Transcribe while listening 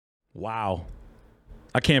Wow.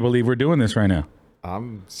 I can't believe we're doing this right now.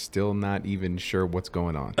 I'm still not even sure what's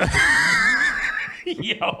going on.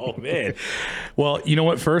 Yo, man. Well, you know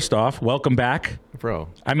what? First off, welcome back. Bro.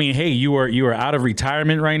 I mean, hey, you are out of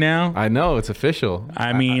retirement right now. I know, it's official.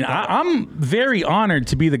 I mean, I'm very honored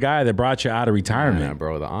to be the guy that brought you out of retirement. Nah,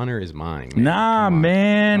 bro, the honor is mine. Man. Nah,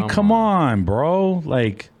 man. Come on, bro.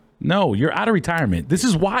 Like, no, you're out of retirement. This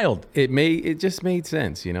is wild. It just made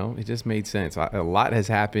sense, you know? It just made sense. A lot has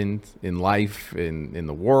happened in life, in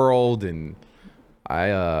the world, and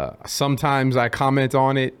I sometimes I comment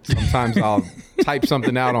on it. Sometimes I'll type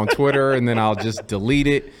something out on Twitter and then I'll just delete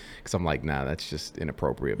it because I'm like, nah, that's just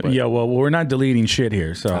inappropriate. But yeah, well, we're not deleting shit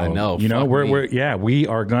here, so I know. You know, we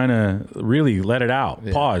are gonna really let it out.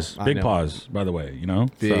 Yeah, pause, big pause, by the way. You know,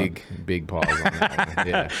 big pause on that one.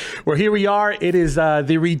 Yeah. Well, here we are. It is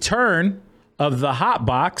the return of the Hot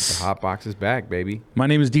Box. The Hot Box is back, baby. My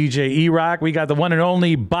name is DJ E-Rock. We got the one and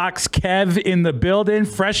only Box Kev in the building,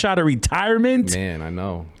 fresh out of retirement. Man, I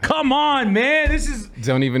know. Come on, man. This is...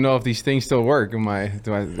 Don't even know if these things still work.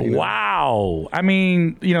 Wow. I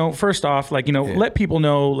mean, you know, first off, like, you know, let people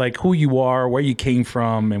know, like, who you are, where you came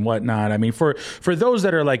from and whatnot. I mean, for those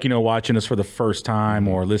that are, like, you know, watching us for the first time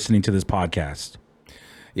or listening to this podcast.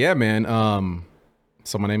 Yeah, man.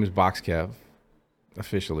 So my name is Box Kev.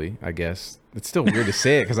 Officially, I guess. It's still weird to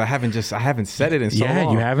say it because I haven't said it in so long.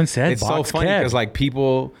 Yeah, you haven't said it's Box so funny Kev. because like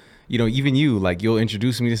people, you know, even you, like you'll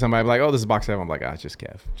introduce me to somebody like, oh, this is Box Kev. I'm like, it's just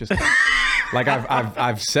Kev. Just Kev. Like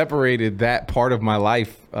I've separated that part of my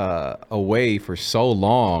life away for so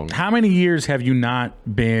long. How many years have you not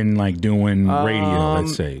been like doing radio,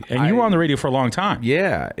 let's say? And you were on the radio for a long time.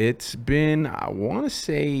 Yeah, it's been, I want to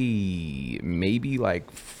say maybe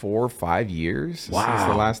like 4 or 5 years since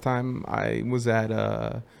the last time I was at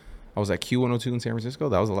Q102 in San Francisco.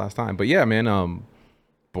 That was the last time. But yeah, man,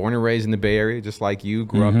 born and raised in the Bay Area, just like you.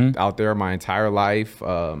 Grew up out there my entire life.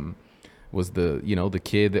 Was the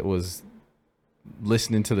kid that was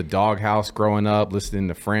listening to the Doghouse growing up, listening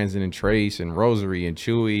to Franzen and Trace and Rosary and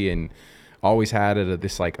Chewy, and always had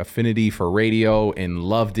this like affinity for radio and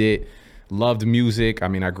loved it, loved music. I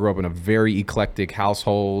mean, I grew up in a very eclectic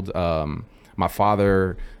household. My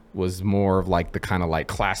father was more of like the kind of like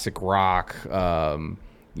classic rock,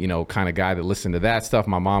 you know, kind of guy that listened to that stuff.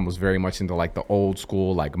 My mom was very much into like the old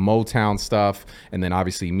school, like Motown stuff. And then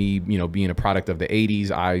obviously me, you know, being a product of the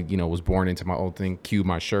 80s, I, you know, was born into my old thing, cue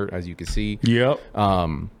my shirt, as you can see. Yep.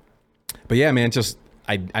 But yeah, man, just,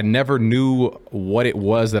 I never knew what it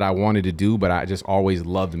was that I wanted to do, but I just always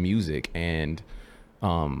loved music. And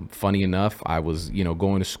funny enough, I was, you know,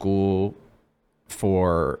 going to school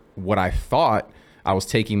for what I thought I was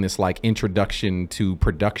taking this like introduction to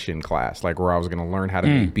production class, like where I was going to learn how to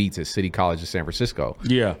make beats at City College of San Francisco.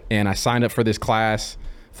 Yeah. And I signed up for this class,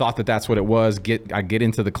 thought that that's what it was. I get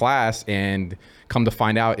into the class and come to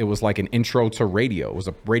find out it was like an intro to radio. It was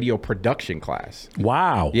a radio production class.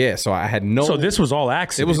 Wow. Yeah. So I had no. So this was all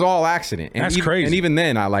accident. It was all accident. And that's crazy. And even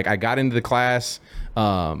then, I got into the class.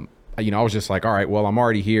 You know, I was just like, all right, well, I'm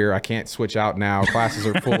already here. I can't switch out now. Classes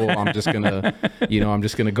are full. I'm just gonna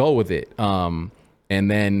go with it. And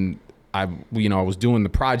then I was doing the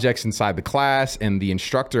projects inside the class, and the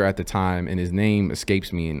instructor at the time, and his name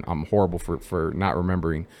escapes me, and I'm horrible for not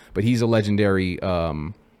remembering, but he's a legendary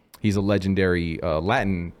Latin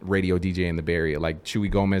radio DJ in the Bay Area, like Chewy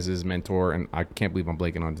Gomez's mentor, and I can't believe I'm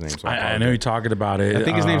blanking on his name. So I know you're talking about it. I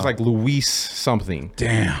think his name's like Luis something.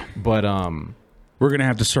 Damn. But we're gonna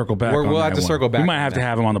have to circle back. We'll have to circle back. We might have to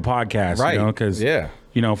have him on the podcast, right? You know, because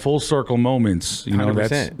you know, full circle moments. You know,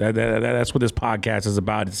 100%. that's what this podcast is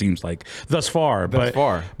about. It seems like thus far.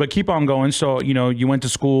 But keep on going. So you know, you went to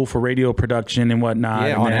school for radio production and whatnot. Yeah,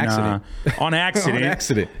 and on then, accident. On accident. On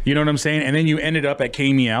accident. You know what I'm saying? And then you ended up at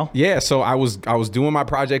KMEL. Yeah. So I was doing my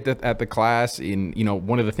project at the class, and you know,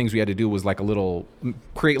 one of the things we had to do was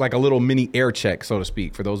create like a little mini air check, so to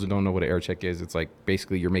speak. For those who don't know what an air check is, it's like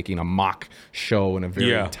basically you're making a mock show in a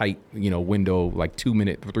very tight, you know, window, like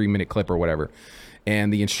 2-minute, 3-minute clip or whatever.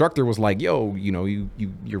 And the instructor was like, yo, you know, you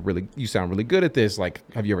sound really good at this. Like,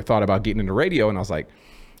 have you ever thought about getting into radio? And I was like,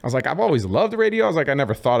 I've always loved radio. I was like, I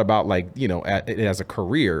never thought about like, you know, it as a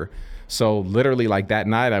career. So literally like that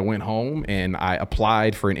night I went home and I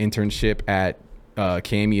applied for an internship at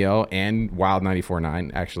KMEL and Wild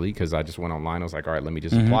 94.9 actually, because I just went online. I was like, all right, let me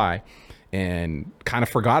just apply, and kind of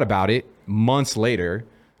forgot about it. Months later,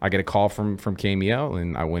 I get a call from KMEL,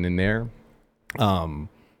 and I went in there.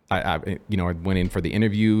 I went in for the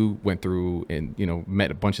interview, went through and, you know,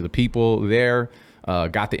 met a bunch of the people there,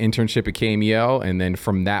 got the internship at KMEL. And then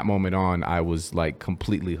from that moment on, I was like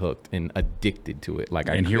completely hooked and addicted to it. Like,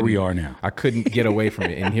 and here we are now. I couldn't get away from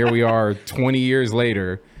it. And here we are 20 years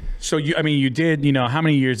later, So you did, how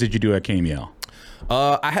many years did you do at KMEL?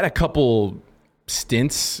 I had a couple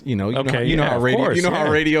stints, you know how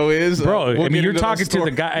radio is, bro. You're talking to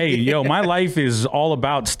the guy. Hey, yo, my life is all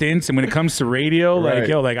about stints, and when it comes to radio,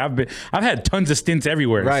 I've had tons of stints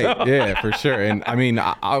everywhere. Right? So. Yeah, for sure. And I mean,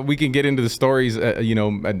 we can get into the stories,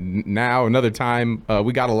 now another time.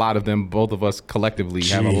 We got a lot of them. Both of us collectively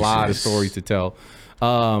have a lot of stories to tell.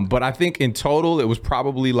 But I think in total, it was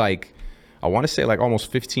probably I want to say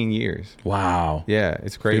almost 15 years. Wow. Yeah,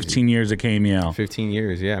 it's crazy. 15 years at KMEL. 15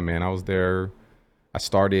 years, yeah, man. I was there. I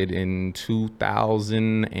started in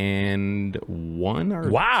 2001 or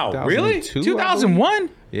wow, really? 2001?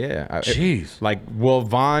 Yeah. Jeez.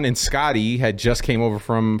 Vaughn and Scotty had just came over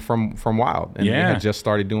from Wild, and they had just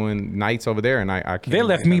started doing nights over there, and I they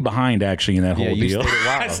left me behind actually in that whole deal.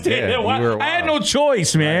 I stayed at Wild. I had no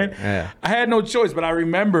choice, man. Right. Yeah. I had no choice, but I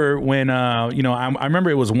remember when I remember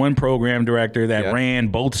it was one program director that ran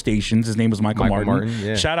both stations. His name was Michael Martin.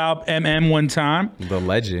 Yeah. Shout out MM one time. The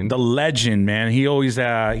legend, man. He always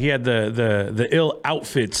he had the ill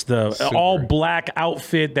outfits, the all black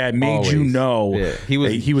outfit that made you know. Yeah.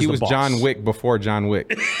 He was John Wick before John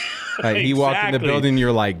Wick. He walked in the building,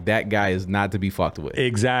 you're like, that guy is not to be fucked with.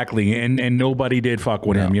 Exactly. And nobody did fuck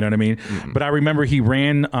with him, you know what I mean? Mm-mm. But I remember he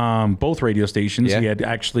ran both radio stations. He had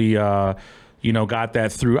actually got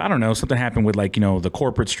that through, I don't know, something happened with the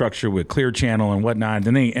corporate structure with Clear Channel and whatnot.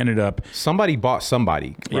 Then they ended up, somebody bought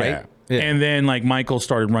somebody, right? Yeah. And then Michael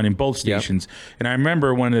started running both stations. And I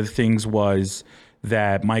remember one of the things was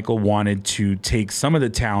that Michael wanted to take some of the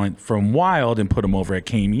talent from Wild and put them over at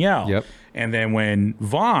KMEL. Yep. And then when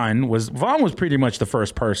Vaughn was pretty much the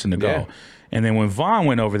first person to go. Yeah. And then when Vaughn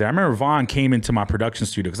went over there, I remember Vaughn came into my production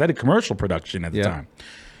studio because I did commercial production at the time.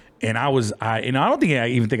 And I don't think I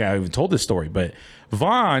even told this story, but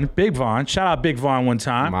Big Vaughn, shout out Big Vaughn one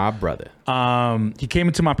time. My brother. He came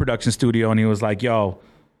into my production studio and he was like, yo,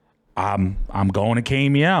 I'm going to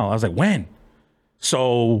KMEL. I was like, when?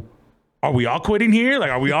 So are we all quitting here?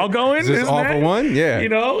 Are we all going? Is this all for one? Yeah.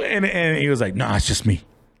 And he was like, nah, it's just me.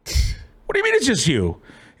 What do you mean it's just you?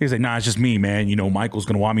 He was like, nah, it's just me, man. Michael's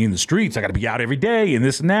going to want me in the streets. I got to be out every day and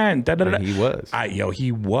this and that. And da-da-da-da. He was.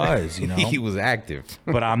 He was, He was active.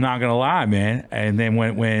 But I'm not going to lie, man. And then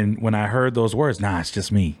when I heard those words, nah, it's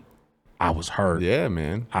just me, I was hurt. Yeah,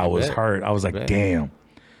 man. I was hurt. I was like, damn.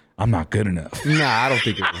 I'm not good enough. Nah, I don't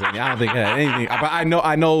think it was. I don't think it had anything. But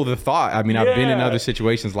I know the thought. I mean, I've been in other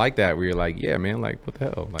situations like that where you're like, yeah, man, what the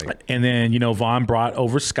hell? And then Vaughn brought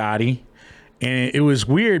over Scotty, and it was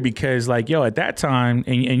weird because at that time,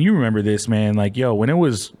 and you remember this, man, when it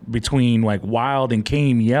was between Wild and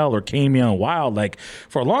KMEL or KMEL and Wild,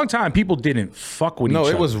 for a long time, people didn't fuck with each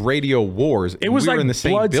other. No, it was radio wars. It was in the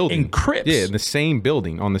same Bloods building. and Crips. Yeah, in the same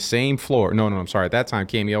building, on the same floor. No, I'm sorry. At that time,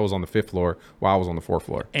 KMEL was on the 5th floor, while I was on the 4th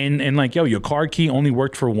floor. And your card key only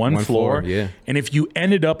worked for one floor. Yeah. And if you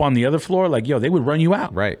ended up on the other floor, they would run you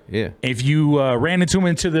out. Right, yeah. If you ran into them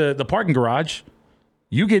into the parking garage,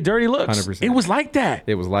 you get dirty looks. 100%. It was like that.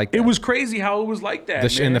 It was like that. It was crazy how it was like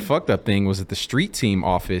that. And the fucked up thing was that the street team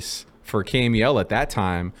office for KMEL at that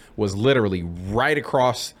time was literally right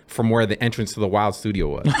across from where the entrance to the Wild studio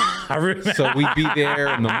was. So we'd be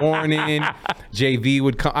there in the morning. JV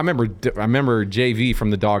would come. I remember JV from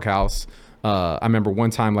the Doghouse. I remember one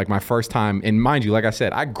time, my first time, and mind you, like I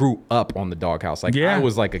said, I grew up on the Doghouse. I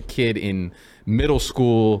was a kid in middle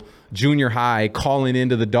school, junior high, calling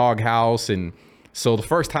into the Doghouse. And so the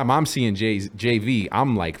first time I'm seeing JV,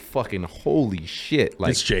 I'm like, fucking holy shit.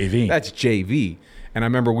 It's JV. That's JV. And I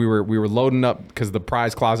remember we were loading up because the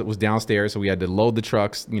prize closet was downstairs, so we had to load the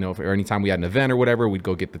trucks. For any time we had an event or whatever, we'd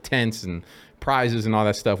go get the tents and prizes and all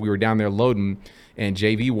that stuff. We were down there loading, and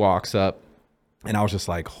JV walks up, and I was just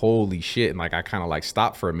like, holy shit. And I kind of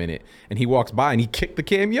stopped for a minute, and he walks by and he kicked the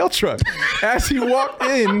KMEL truck as he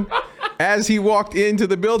walked into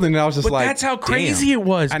the building. And I was just that's how crazy it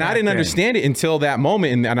was. And I didn't understand it until that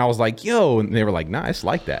moment. And I was like, yo, and they were like, nah, it's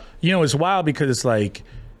like that. It's wild because it's like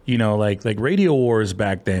radio wars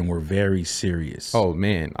back then were very serious. Oh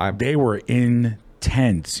man. They were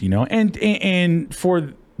intense, and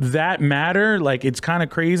for that matter, it's kind of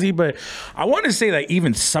crazy, but I want to say that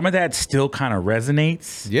even some of that still kind of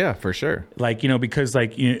resonates. Yeah, for sure. Because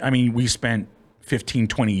we spent 15,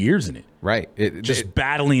 20 years in it. Right. Just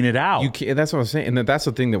battling it out. That's what I'm saying. And that's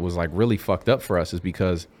the thing that was really fucked up for us, is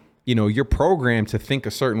because, you're programmed to think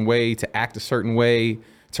a certain way, to act a certain way,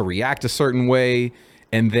 to react a certain way.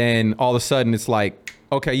 And then all of a sudden it's like,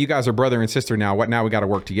 okay, you guys are brother and sister now. Now we got to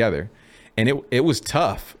work together. And it was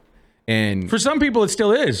tough. And for some people it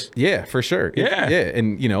still is. Yeah, for sure. Yeah.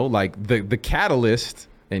 And the catalyst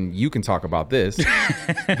and you can talk about this,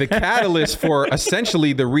 the catalyst for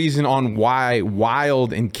essentially the reason on why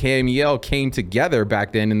Wild and KMEL came together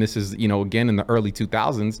back then, and this is, you know, again in the early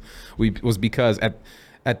 2000s, was because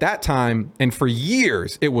at that time, and for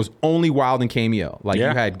years, it was only Wild and KMEL. Like you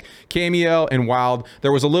had KMEL and Wild.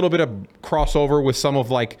 There was a little bit of crossover with some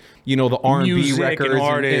of, like, you know, the R&B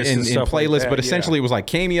records and playlists, like that, but essentially it was like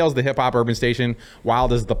KMEL's the hip hop urban station,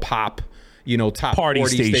 Wild is the pop, you know, top party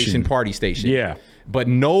 40 station party station. Yeah. But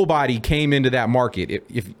nobody came into that market.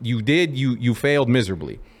 If you did, you failed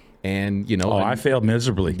miserably. And, you know, I failed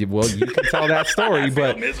miserably. Well, you can tell that story,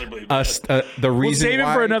 but the reason we'll save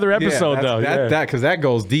it for another episode, though. Because that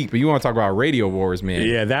goes deep. But you want to talk about radio wars, man?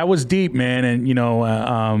 Yeah, that was deep, man. And you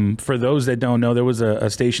know, for those that don't know, there was a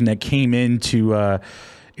station that came into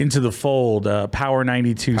the fold, Power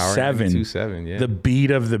 92.7. Power 92.7, yeah. The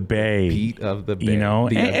beat of the Bay. Beat of the Bay. You know,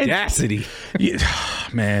 the audacity.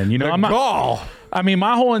 Man, you know, the gall. I mean,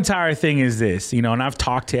 my whole entire thing is this, you know, and I've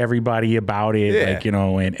talked to everybody about it, like, you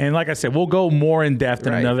know, and like I said, we'll go more in depth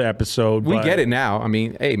in another episode. We get it now. I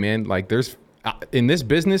mean, hey, man, like there's in this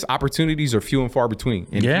business, opportunities are few and far between.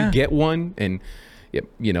 And if you get one, and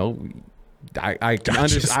you know, I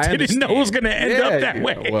didn't know it was going to end up that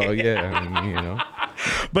way. Well, yeah, I mean, you know.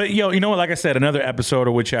 But you know what? Like I said, another episode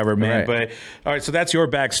or whichever, man. Right. But all right, so that's your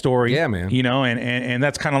backstory, man. You know, and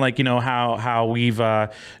that's kind of like, you know, how we've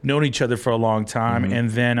known each other for a long time, and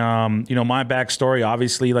then you know, my backstory,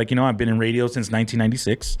 obviously, like, you know, I've been in radio since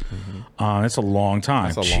 1996. That's a long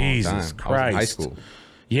time. That's a Jesus long time. Christ. I was in high school.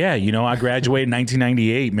 Yeah, you know, I graduated in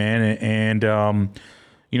 1998, man, and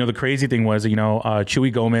you know, the crazy thing was, you know,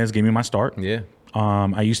 Chewy Gomez gave me my start. Yeah.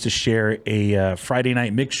 I used to share a Friday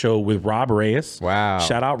night mix show with Rob Reyes. Wow.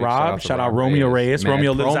 Shout out Rob. Shout out Romeo Reyes.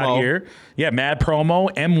 Romeo lives out here. Yeah, Mad Promo,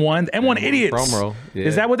 M1 Idiots. Promo. Yeah.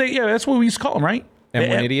 Is that what they, that's what we used to call them, right?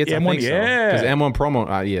 M1 Idiots, M1, I think so. Because M1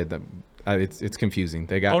 Promo, it's confusing.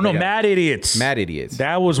 They got Mad Idiots. Mad Idiots.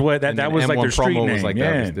 That was what that was, M1 like their street promo name. Was like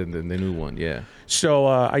that was the new one, yeah. So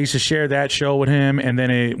I used to share that show with him, and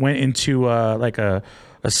then it went into like a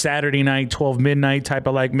Saturday night, 12 midnight type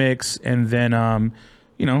of like mix, and then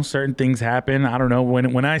you know, certain things happen. I don't know,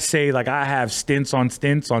 when I say like I have stints on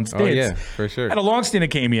stints. Oh yeah, for sure. I had a long stint at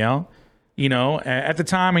KMEL. You know, at the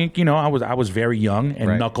time, you know, I was very young and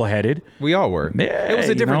knuckleheaded. We all were. Yeah, it was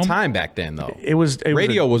a different time back then, though.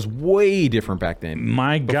 Radio was way different back then.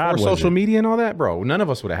 My God, before social media and all that, bro. None of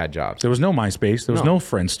us would have had jobs. There was no MySpace. There was no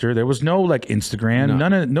Friendster. There was no like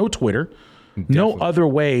Instagram. No Twitter. Definitely. No other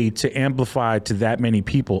way to amplify to that many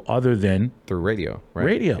people other than through radio. Right?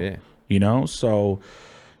 Radio. Yeah. You know, so.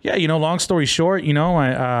 Yeah, you know, long story short, you know,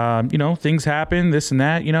 you know, things happen, this and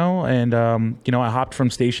that, you know, and, you know, I hopped from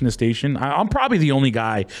station to station. I'm probably the only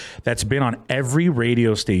guy that's been on every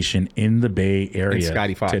radio station in the Bay Area. And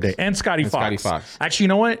Scotty Fox. Today. And Scotty Fox. Actually, you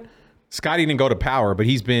know what? Scotty didn't go to Power, but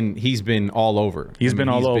he's been all over. He's been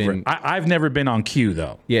all over. I've never been on Q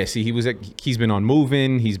though. Yeah, see, he's been on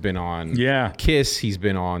Movin', he's been on Kiss, he's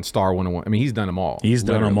been on Star 101. I mean, he's done them all. He's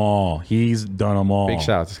done them all. Big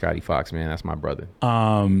shout out to Scotty Fox, man. That's my brother.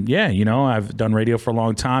 Yeah, you know, I've done radio for a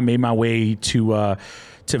long time. Made my way to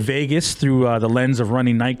Vegas through the lens of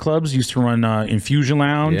running nightclubs. Used to run Infusion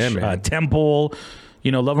Lounge, Temple.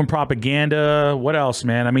 You know, Love and Propaganda. What else,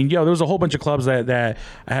 man? I mean, there was a whole bunch of clubs that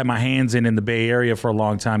I had my hands in the Bay Area for a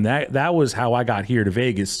long time. That was how I got here to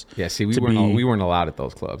Vegas. Yeah, see, we weren't allowed at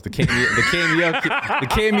those clubs. The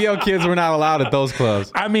KMEL kids were not allowed at those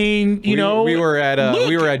clubs. I mean, you know, we were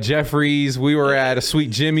at Jeffrey's, we were at a Sweet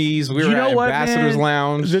Jimmy's, we were at Ambassador's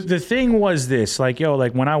Lounge. The thing was this, like,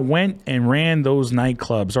 like when I went and ran those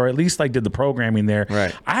nightclubs, or at least like did the programming there,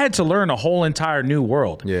 I had to learn a whole entire new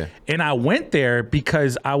world. Yeah, and I went there because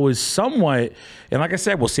I was somewhat, and like I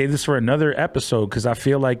said, we'll save this for another episode because I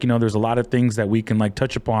feel like, you know, there's a lot of things that we can like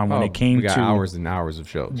touch upon when it came to hours and hours of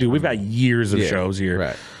shows. Dude, we've got years of shows here.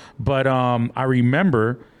 Right. But I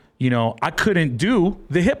remember, you know, I couldn't do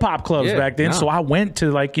the hip hop clubs back then, so I went to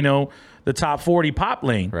like, you know, the top 40 pop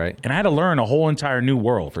lane. Right. And I had to learn a whole entire new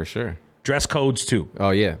world. For sure. Dress codes too.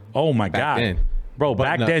 Oh yeah. Oh my God. Then. Bro,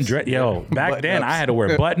 back then I had to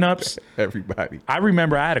wear button-ups. Everybody. I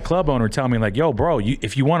remember I had a club owner tell me like, yo, bro,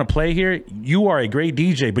 if you want to play here, you are a great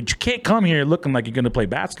DJ, but you can't come here looking like you're going to play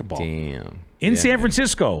basketball. Damn. In San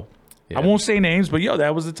Francisco. Yeah. I won't say names, but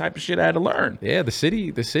that was the type of shit I had to learn. Yeah, the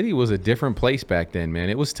city was a different place back then, man.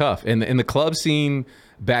 It was tough. And the club scene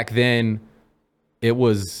back then, it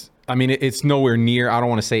was... I mean, it's nowhere near, I don't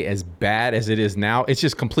want to say as bad as it is now. It's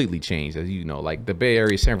just completely changed, as you know. Like the Bay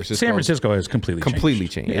Area, San Francisco has completely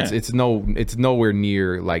changed. Yeah. It's nowhere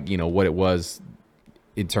near like, you know, what it was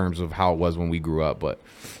in terms of how it was when we grew up. But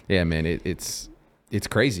yeah, man, it's it's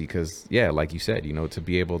crazy because, yeah, like you said, you know, to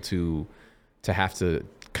be able to have to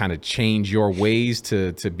kind of change your ways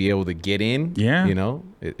to be able to get in, Yeah. you know,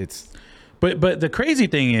 it's. But the crazy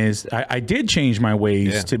thing is, I did change my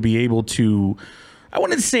ways to be able to, I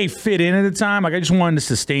wanted to say fit in at the time. Like I just wanted to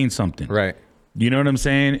sustain something. Right. You know what I'm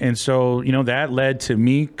saying? And so, you know, that led to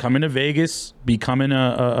me coming to Vegas, becoming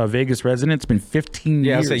a Vegas resident. It's been 15 years.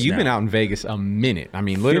 Yeah, I'll say you've now. been out in Vegas a minute. I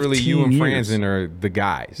mean, literally you and 15 years. Franzen are the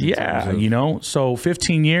guys. in Yeah, terms of- you know, so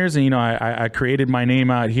 15 years, and you know, I created my name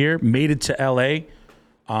out here, made it to LA.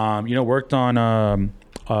 You know, worked on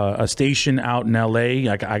a station out in LA.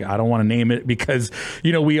 I don't want to name it because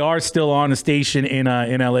you know we are still on a station in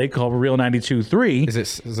LA called Real 92.3.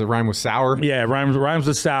 Does it rhyme with sour? Yeah, it rhymes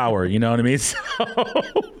with sour. You know what I mean? So,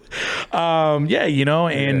 yeah, you know,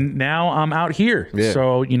 and now I'm out here. Yeah.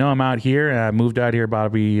 So you know, I'm out here. And I moved out here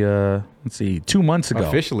probably let's see, 2 months ago.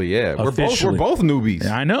 Officially, yeah. Officially. We're both newbies.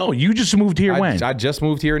 I know. You just moved here when? I just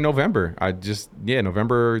moved here in November.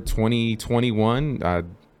 November 2021. I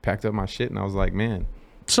packed up my shit and I was like, man.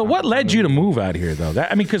 So what led you to move out here, though?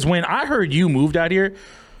 Because when I heard you moved out here,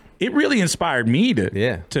 it really inspired me to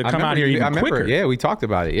come out here even quicker. Yeah, we talked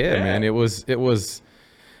about it. Yeah, man. It was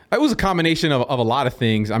a combination of a lot of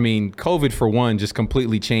things. I mean, COVID for one just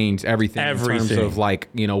completely changed everything in terms of like,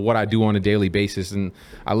 you know, what I do on a daily basis. And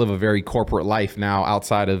I live a very corporate life now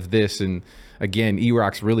outside of this. And again,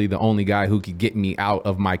 E-Rock's really the only guy who could get me out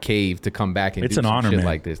of my cave to come back and do some honor, shit man.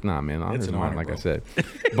 like this. Nah, man, It's an honor, like bro. I said.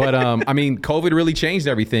 But I mean, COVID really changed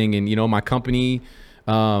everything. And, you know, my company,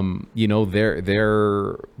 you know,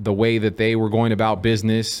 they're the way that they were going about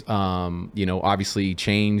business, you know, obviously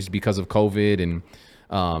changed because of COVID, and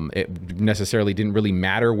it necessarily didn't really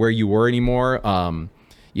matter where you were anymore.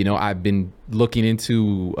 You know, I've been looking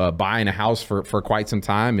into buying a house for quite some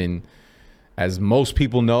time, and as most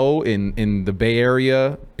people know, in the Bay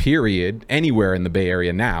Area, period, anywhere in the Bay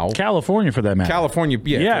Area now, California for that matter. California,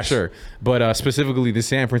 yeah, Yes. for sure. But specifically the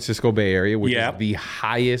San Francisco Bay Area, which is the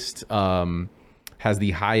highest, has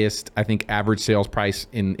the highest, I think, average sales price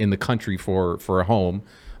in the country for a home.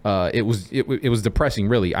 It was depressing,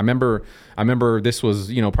 really. I remember this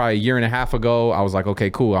was, you know, probably a year and a half ago. I was like,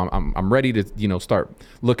 okay, cool. I'm ready to, you know, start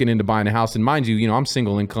looking into buying a house. And mind you, I'm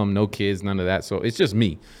single income, no kids, none of that. So it's just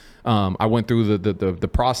me. I went through the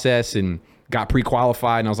process and got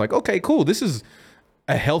pre-qualified, and I was like, okay, cool. This is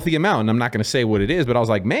a healthy amount. And I'm not going to say what it is, but I was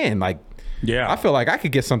like, man, like, I feel like I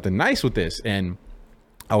could get something nice with this. And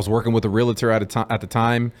I was working with a realtor at the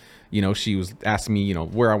time. You know, she was asking me, you know,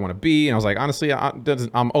 where I want to be. And I was like, honestly,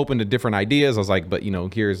 I'm open to different ideas. I was like, but, you know,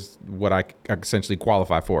 here's what I essentially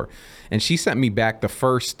qualify for. And she sent me back the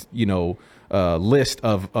first, you know, list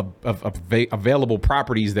of available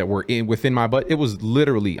properties that were within my budget. It was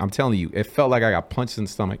literally, I'm telling you, it felt like I got punched in the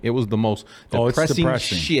stomach. It was the most depressing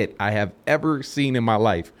shit I have ever seen in my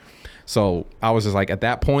life. So I was just like, at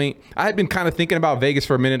that point, I had been kind of thinking about Vegas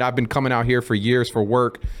for a minute. I've been coming out here for years for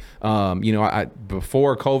work. You know,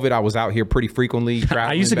 before COVID, I was out here pretty frequently.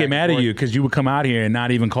 I used to get mad at you because you would come out here and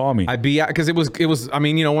not even call me. I'd be out because it was. I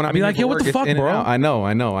mean, you know, when I'd be like, yo, what the fuck, bro? I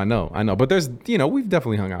know. But there's, you know, we've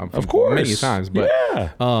definitely hung out, of course, many times. But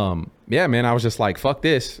yeah, yeah, man, I was just like, fuck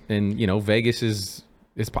this, and you know, Vegas is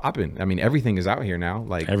popping. I mean, everything is out here now.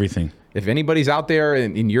 Like everything. If anybody's out there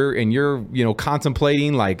and you're you know,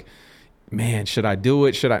 contemplating like, man, should I do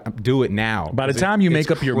it? Should I do it now? By the time you make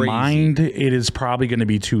up your mind, it is probably going to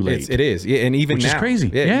be too late. It is. Yeah, and even which now, is crazy.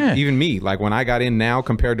 Yeah. Even me, like when I got in now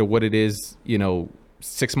compared to what it is, you know,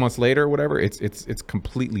 6 months later or whatever, it's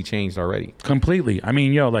completely changed already. Completely. I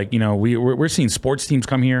mean, yo, like, you know, we're seeing sports teams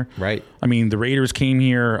come here. Right. I mean, the Raiders came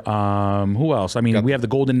here. Who else? I mean, we have the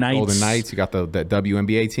Golden Knights. You got the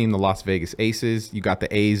WNBA team, the Las Vegas Aces. You got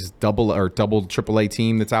the A's double AAA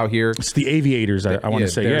team that's out here. It's the Aviators, I want to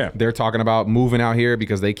say, They're talking about moving out here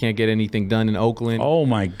because they can't get anything done in Oakland. Oh,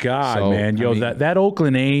 my God, man. Yo, I mean, that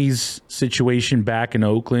Oakland A's situation back in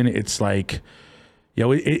Oakland, it's like...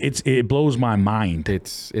 Yo, it blows my mind.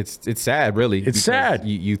 It's sad, really. It's sad.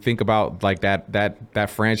 You think about like that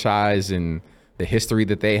franchise and the history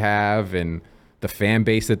that they have and the fan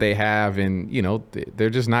base that they have, and you know, they're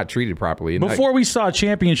just not treated properly. And before we saw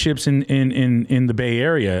championships in the Bay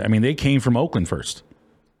Area, I mean, they came from Oakland first.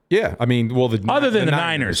 Yeah, I mean, well, other than the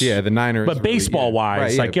Niners, yeah, the Niners. But baseball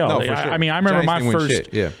wise, like yo, no, sure. I mean, I remember Giants my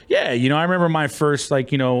first, you know, I remember my first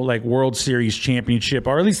like World Series championship,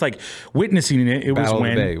 or at least like witnessing it. It Battle was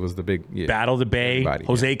when of the Bay was the big Battle of the Bay,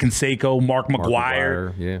 Jose Canseco, Mark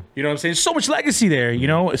McGwire. Yeah, you know what I'm saying? So much legacy there, you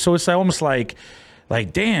know. So it's almost like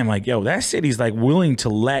damn, like yo, that city's like willing to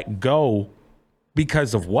let go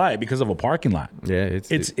Because of what? Because of a parking lot. Yeah,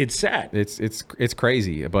 it's sad. It's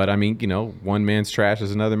crazy. But I mean, one man's trash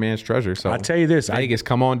is another man's treasure. So I'll tell you this. Vegas,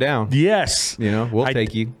 come on down. Yes. We'll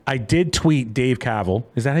take you. I did tweet Dave Cavill.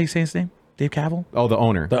 Is that how you say his name? Dave Cavill? Oh, the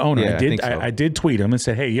owner. The owner. Yeah, I did tweet him and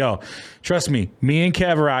said, hey, yo, trust me and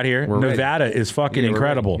Kev are out here. Nevada ready. is fucking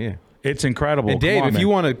incredible. Yeah. It's incredible. And Dave, if you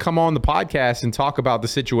want to come on the podcast and talk about the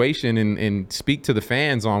situation and speak to the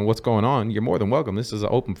fans on what's going on, you're more than welcome. This is an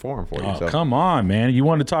open forum for you. Oh, come on, man. You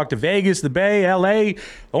want to talk to Vegas, the Bay, LA, the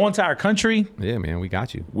whole entire country? Yeah, man, we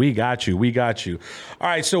got you. We got you. All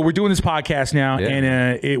right, so we're doing this podcast now,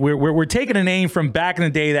 and we're taking a name from back in the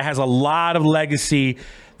day that has a lot of legacy,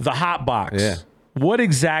 the Hot Box. Yeah. What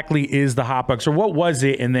exactly is the Hot Box, or what was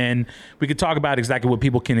it? And then we could talk about exactly what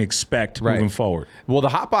people can expect moving forward. Well, the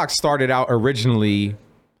Hot Box started out originally,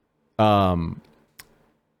 man,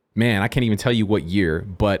 I can't even tell you what year,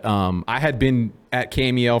 but I had been at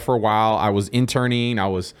KMEL for a while. I was interning. I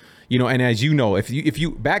was, and as you know, if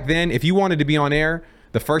you back then, if you wanted to be on air,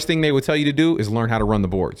 the first thing they would tell you to do is learn how to run the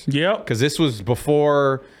boards. Yep. Because this was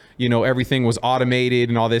before everything was automated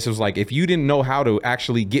and all this. It was like, if you didn't know how to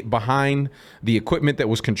actually get behind the equipment that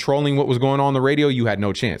was controlling what was going on the radio, you had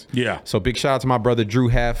no chance. Yeah. So big shout out to my brother,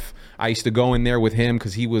 Drew Heff. I used to go in there with him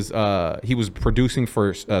because he was producing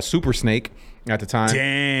for Super Snake at the time.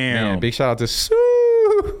 Damn. Man, big shout out to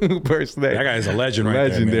Super Snake. That guy's a legend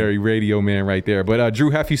right Legendary there, radio man right there. But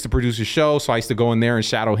Drew Heff used to produce a show, so I used to go in there and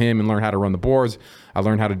shadow him and learn how to run the boards. I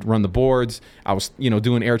learned how to run the boards. I was,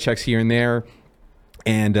 doing air checks here and there.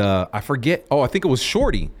 And I forget. Oh, I think it was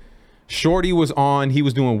Shorty. Shorty was on. He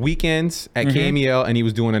was doing weekends at KMEL, and he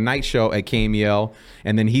was doing a night show at KMEL.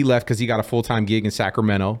 And then he left because he got a full-time gig in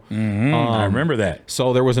Sacramento. I remember that.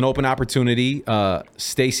 So there was an open opportunity.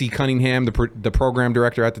 Stacy Cunningham, the program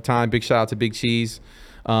director at the time. Big shout out to Big Cheese.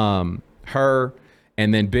 Her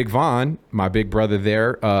and then Big Von, my big brother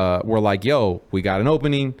there, were like, "Yo, we got an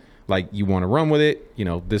opening. Like, you want to run with it?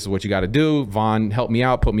 This is what you got to do." Von helped me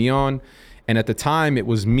out, put me on. And at the time, it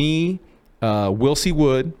was me, Wilsie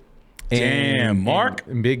Wood, Mark.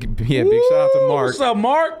 And big shout out to Mark. What's up,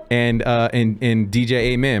 Mark? And DJ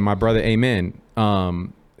Amen, my brother Amen.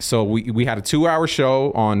 So we had a 2-hour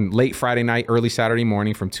show on late Friday night, early Saturday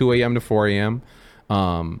morning from 2 a.m. to 4 a.m.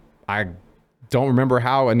 I don't remember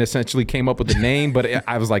how and essentially came up with the name, but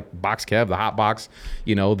I was like, Box Kev, the Hot Box.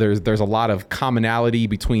 There's a lot of commonality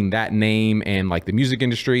between that name and like the music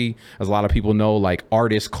industry. As a lot of people know, like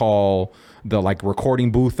artists call the like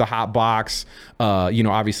recording booth the Hot Box.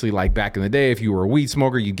 Obviously like back in the day, if you were a weed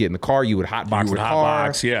smoker, you'd get in the car, you would hot box the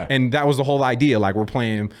car. Yeah. And that was the whole idea. Like, we're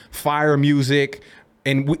playing fire music,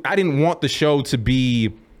 and I didn't want the show to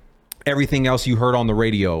be everything else you heard on the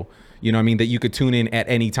radio. That you could tune in at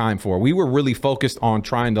any time for. We were really focused on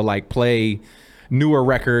trying to like play newer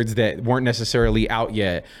records that weren't necessarily out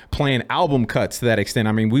yet, playing album cuts to that extent.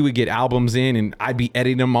 I mean, we would get albums in and I'd be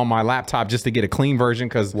editing them on my laptop just to get a clean version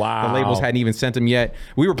because the labels hadn't even sent them yet.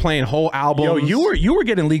 We were playing whole albums. Yo, you were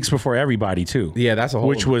getting leaks before everybody too. Yeah, that's a whole.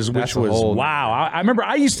 Which was wow. I remember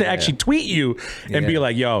I used to actually tweet you and be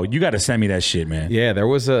like, "Yo, you got to send me that shit, man." Yeah,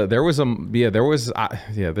 there's a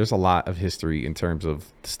lot of history in terms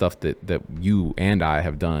of stuff that you and I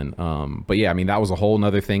have done. But yeah, I mean, that was a whole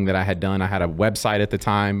nother thing that I had done. I had a website at the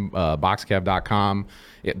time, boxkev.com.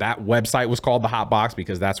 That website was called the Hot Box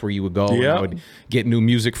because that's where you would go. Yep. And I would get new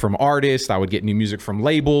music from artists. I would get new music from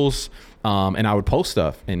labels, and I would post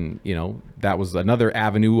stuff. And that was another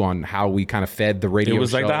avenue on how we kind of fed the radio. It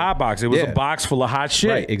was show. like the Hot Box. It was a box full of hot shit.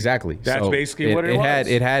 Right, exactly. That's basically what it was.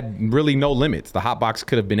 It had really no limits. The Hot Box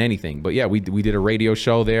could have been anything. But yeah, we did a radio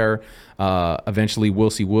show there. Eventually,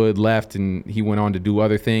 Wilsie Wood left, and he went on to do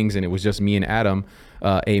other things, and it was just me and Adam,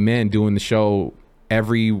 Amen, doing the show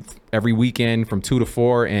every weekend from 2 to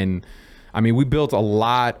 4. And I mean, we built a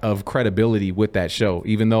lot of credibility with that show.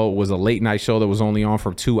 Even though it was a late night show that was only on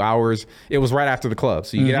for 2 hours, it was right after the club.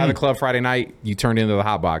 So you get out of the club Friday night, you turned into the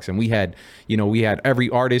Hot Box. And we had every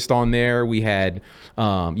artist on there. We had,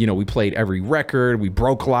 we played every record. We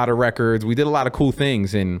broke a lot of records. We did a lot of cool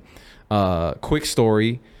things. And quick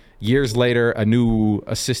story, years later, a new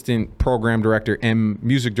assistant program director and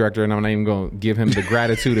music director, and I'm not even going to give him the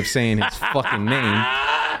gratitude of saying his fucking name,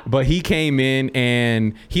 but he came in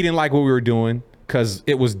and he didn't like what we were doing because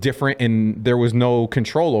it was different and there was no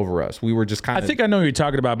control over us. We were just kind of... I think I know who you're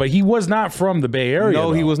talking about, but he was not from the Bay Area. No,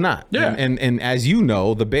 though. He was not. Yeah. And as you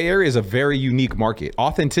know, the Bay Area is a very unique market.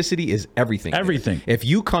 Authenticity is everything. Everything. If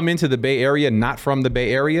you come into the Bay Area not from the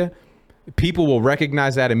Bay Area, people will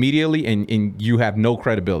recognize that immediately, and you have no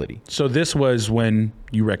credibility. So this was when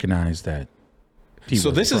you recognized that He So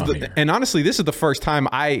this is wasn't from here. and honestly, this is the first time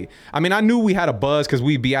I mean, I knew we had a buzz because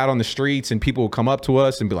we'd be out on the streets and people would come up to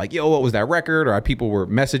us and be like, yo, what was that record? Or people were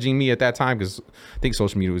messaging me at that time because I think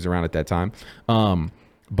social media was around at that time.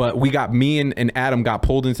 But me and Adam got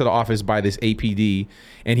pulled into the office by this APD,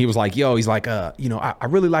 and he was like, yo, he's like, you know, I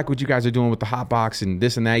really like what you guys are doing with the hot box and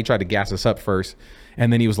this and that. He tried to gas us up first.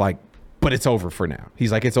 And then he was like, but it's over for now.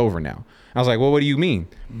 He's like, it's over now. I was like, well, what do you mean?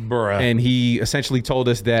 Bruh. And he essentially told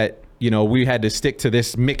us that, you know, we had to stick to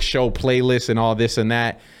this mix show playlist and all this and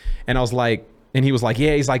that. And I was like, and he was like,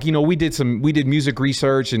 yeah, he's like, you know, we did music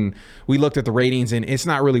research and we looked at the ratings and it's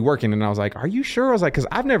not really working. And I was like, are you sure? I was like, because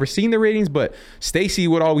I've never seen the ratings, but Stacy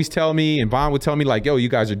would always tell me and Bond would tell me like, yo, you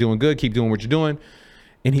guys are doing good. Keep doing what you're doing.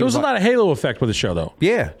 And there was a lot of halo effect with the show, though.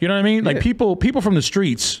 Yeah. You know what I mean? Like Yeah. people from the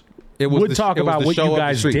streets would talk about what you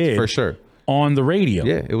guys did for sure on the radio.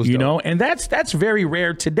 Yeah, it was you dope. know, and that's very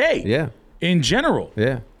rare today. Yeah. In general.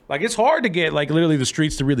 Yeah. Like it's hard to get like literally the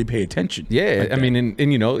streets to really pay attention. Yeah. like I mean,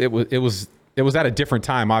 and you know, it was at a different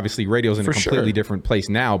time. Obviously, radio's in a completely different place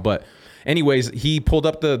now. But anyways, he pulled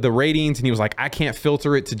up the ratings and he was like, I can't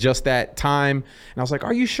filter it to just that time. And I was like,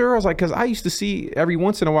 are you sure? I was like, because I used to see every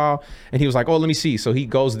once in a while. And he was like, oh, let me see. So he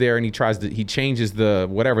goes there and he changes the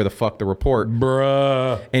whatever the fuck the report.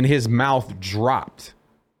 Bruh. And his mouth dropped.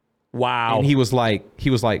 Wow. And he was like,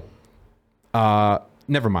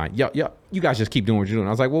 never mind. Yeah, you guys just keep doing what you're doing.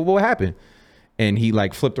 I was like, well, what happened? And he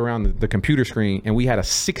like flipped around the computer screen and we had a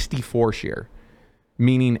 64 share.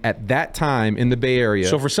 Meaning at that time in the Bay Area.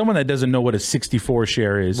 So for someone that doesn't know what a 64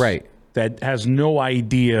 share is, right, that has no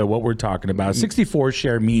idea what we're talking about, 64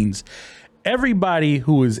 share means everybody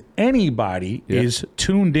who is anybody is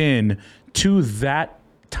tuned in to that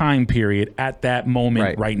time period at that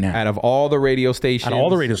moment right now. Out of all the radio stations. At all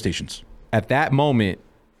the radio stations. At that moment,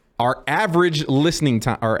 our average listening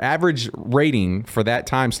time, our average rating for that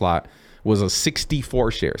time slot was a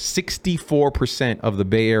 64 share. 64% of the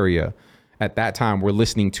Bay Area at that time were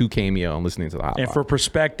listening to KMEL and listening to the Hot And Box. for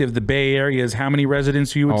perspective, the Bay Area is how many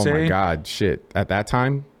residents you would say? Oh my God, shit. At that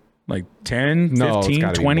time? Like 10,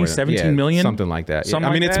 15, 20, 17 million? Something like that. Something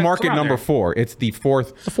I mean, like it's that? market number 4. It's the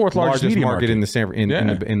fourth largest media market in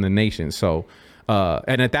the nation. So,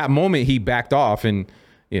 and at that moment, he backed off, and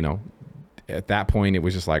you know, at that point, it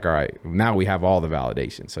was just like, all right, now we have all the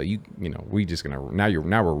validation. So you know, we just gonna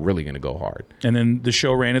now we're really gonna go hard. And then the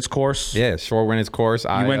show ran its course. Yeah, show ran its course.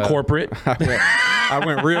 You went corporate. I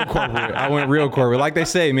went real corporate. I went real corporate. Like they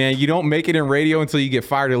say, man, you don't make it in radio until you get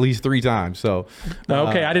fired at least 3 times. So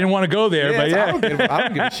okay, I didn't want to go there, but yeah, I don't give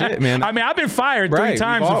a shit, man. I mean, I've been fired 3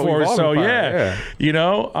 times before, we've all so been fired, yeah. You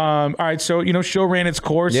know. All right, so you know, show ran its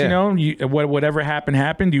course. You know, whatever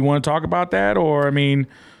happened. Do you want to talk about that, or I mean?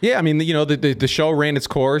 Yeah, I mean, you know, the show ran its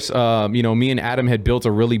course. You know, me and Adam had built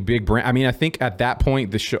a really big brand. I mean, I think at that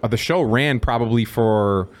point the show ran probably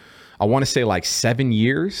for, I want to say like 7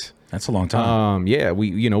 years. That's a long time. Yeah,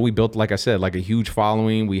 we built, like I said, like a huge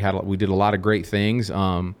following. We did a lot of great things.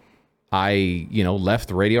 I left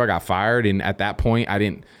the radio. I got fired, and at that point, I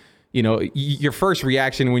didn't. You know, your first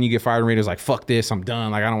reaction when you get fired in radio is like, "Fuck this, I'm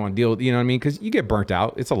done." Like I don't want to deal with. You know what I mean? Because you get burnt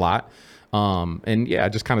out. It's a lot. And yeah, I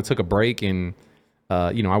just kind of took a break and.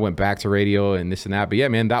 I went back to radio and this and that. But yeah,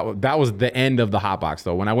 man, that was the end of the Hot Box,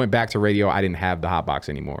 though. When I went back to radio, I didn't have the Hot Box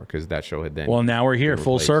anymore because that show had then. Well, now we're here,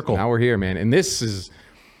 full circle. Now we're here, man. And this is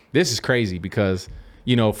crazy because,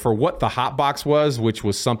 you know, for what the Hot Box was, which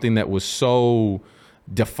was something that was so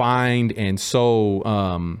defined and so,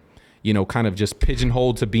 kind of just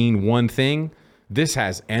pigeonholed to being one thing. This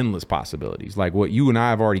has endless possibilities. Like what you and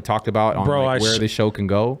I have already talked about on where this show can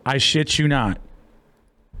go. I shit you not.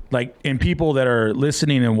 Like, and people that are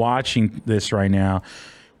listening and watching this right now,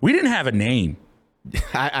 we didn't have a name.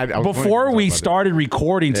 Before we started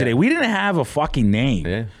recording today, we didn't have a fucking name.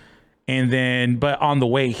 Yeah. And then, but on the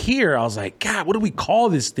way here, I was like, God, what do we call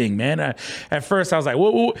this thing, man? At first, I was like,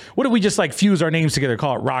 what if we just like fuse our names together,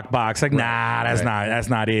 call it Rock Box? Like, nah, that's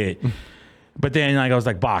not it. But then like I was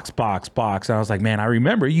like, box. And I was like, man, I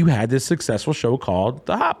remember you had this successful show called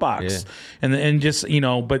The Hot Box. Yeah. And just,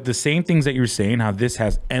 but the same things that you're saying, how this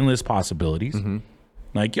has endless possibilities. Mm-hmm.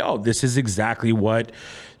 Like, yo, this is exactly what,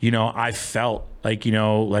 I felt like,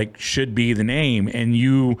 like should be the name. And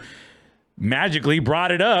you magically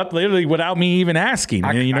brought it up literally without me even asking,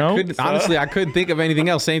 Honestly, I couldn't think of anything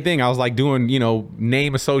else. Same thing. I was like doing,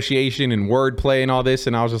 name association and wordplay and all this.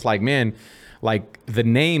 And I was just like, man, like the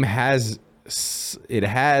name has a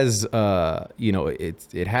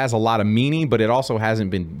lot of meaning, but it also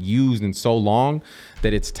hasn't been used in so long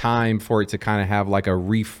that it's time for it to kind of have like a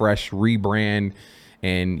refresh, rebrand,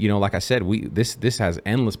 And, you know, like I said, this has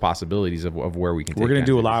endless possibilities of where we can take We're going to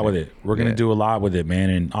do a lot with it. it. We're going to do a lot with it, man.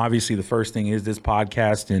 And obviously the first thing is this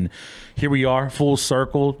podcast. And here we are, full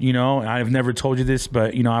circle. You know, I've never told you this,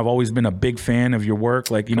 but, you know, I've always been a big fan of your work.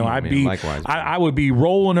 Like, you know, Likewise, I would be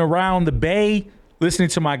rolling around the Bay listening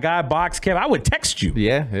to my guy Box Kev. I would text you.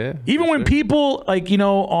 Yeah. Even when people, like, you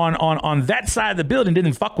know, on that side of the building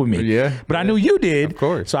didn't fuck with me. Yeah. But I knew you did. Of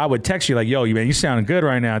course. So I would text you like, yo, man, you sounding good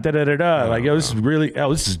right now. Like, yo, this is really,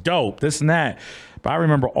 this is dope. This and that. But I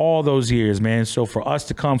remember all those years, man. So for us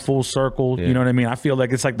to come full circle, you know what I mean? I feel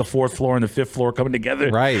like it's like the 4th floor and the 5th floor coming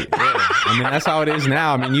together. Right. Yeah. I mean, that's how it is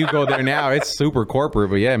now. I mean, you go there now, it's super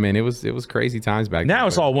corporate. But yeah, man, it was crazy times back then. Now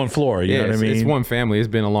it's all one floor. You know what I mean? It's one family. It's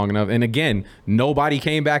been a long enough. And again, nobody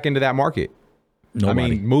came back into that market. Nobody. I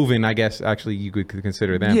mean, moving, I guess, actually, you could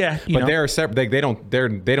consider them. Yeah, but they're separate. They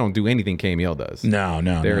don't do anything KML does. No.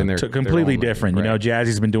 They're in their completely their own different. lane, You know, right.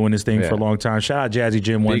 Jazzy's been doing this thing for a long time. Shout out Jazzy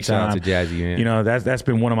Jim one Big time. shout out to Jazzy, man. You know, that's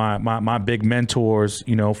been one of my big mentors,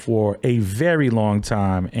 you know, for a very long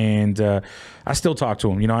time. And I still talk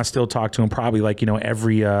to him. You know, I still talk to him probably like, you know,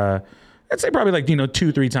 every I'd say probably like, you know,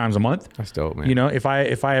 2-3 times a month. That's dope, man. You know, if I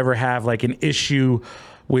ever have like an issue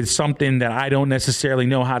with something that I don't necessarily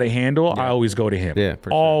know how to handle, I always go to him. Yeah,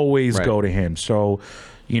 for sure. Always go to him. So,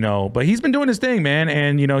 you know, but he's been doing his thing, man.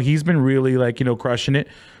 And, you know, he's been really like, you know, crushing it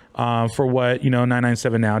for what, you know,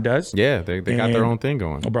 997 Now does. Yeah, they got their own thing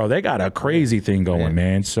going. Bro, they got a crazy thing going,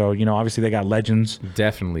 man. So, you know, obviously they got legends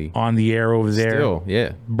Definitely on the air over there. Still,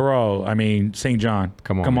 yeah. Bro, I mean, St. John.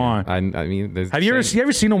 Come on. I mean, Have you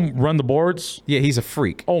ever seen him run the boards? Yeah, he's a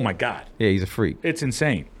freak. Oh my God. Yeah, he's a freak. It's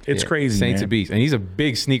insane. It's crazy, Saints man. a beast. And he's a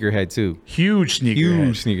big sneakerhead, too. Huge sneaker.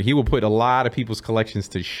 Huge sneaker. He will put a lot of people's collections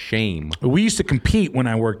to shame. We used to compete when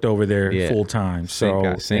I worked over there full time.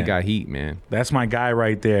 So Saint got heat, man. That's my guy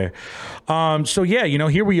right there. So yeah, you know,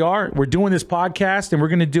 here we are. We're doing this podcast, and we're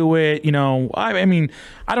gonna do it. You know, I mean,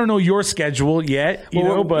 I don't know your schedule yet,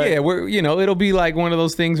 but yeah, it'll be like one of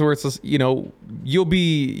those things where it's just, you know, you'll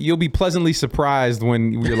be pleasantly surprised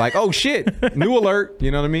when you're like, oh shit, new alert. You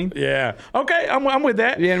know what I mean? Yeah. Okay, I'm with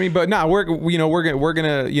that. Yeah, I mean, but nah, we're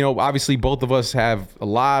gonna, you know, obviously both of us have a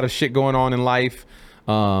lot of shit going on in life.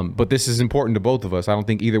 But this is important to both of us. I don't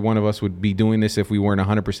think either one of us would be doing this if we weren't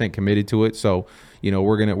 100% committed to it. So, you know,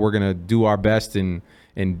 we're gonna do our best and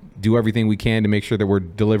do everything we can to make sure that we're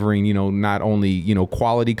delivering, you know, not only, you know,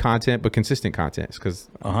 quality content but consistent content, because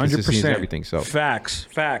 100% everything. So facts.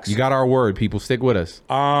 You got our word, people. Stick with us.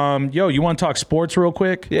 Yo, you want to talk sports real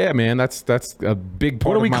quick? Yeah, man. That's a big part.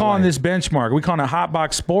 What are we of my calling life. this benchmark? Are we calling it Hot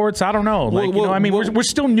Box Sports? I don't know. Like, you know, I mean, we're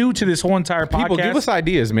still new to this whole entire podcast. People, give us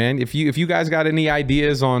ideas, man. If you guys got any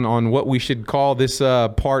ideas on what we should call this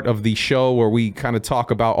part of the show, where we kind of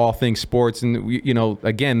talk about all things sports, and you know,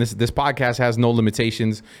 again, this podcast has no limitations.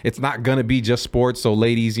 It's not gonna be just sports. So,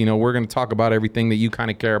 ladies, you know, we're gonna talk about everything that you kind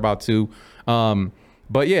of care about too.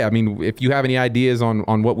 But yeah, I mean, if you have any ideas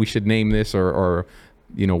on what we should name this, or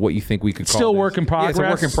you know, what you think we could call still this. work in progress. Yeah, it's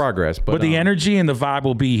a work in progress, but the energy and the vibe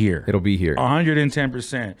will be here. It'll be here.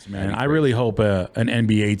 110%, man. I really hope an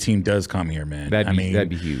NBA team does come here, man. That'd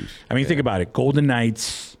be huge. I mean, think about it. Golden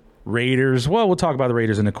Knights, Raiders. Well, we'll talk about the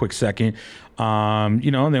Raiders in a quick second.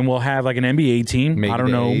 You know, and then we'll have like an NBA team. Maybe I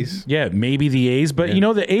don't know. A's. Yeah, maybe the A's. But, you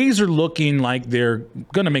know, the A's are looking like they're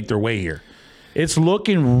going to make their way here. It's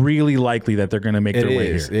looking really likely that they're going to make their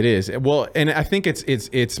way here. It is. Well, and I think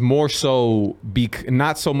it's more so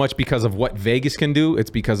not so much because of what Vegas can do.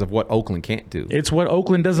 It's because of what Oakland can't do. It's what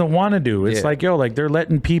Oakland doesn't want to do. It's like, yo, like they're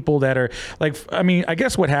letting people that are like, I mean, I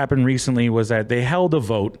guess what happened recently was that they held a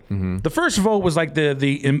vote. Mm-hmm. The first vote was like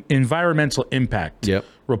the environmental impact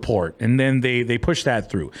report. And then they pushed that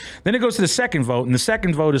through. Then it goes to the second vote. And the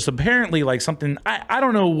second vote is apparently like something, I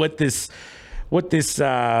don't know what this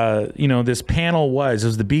you know, this panel was. It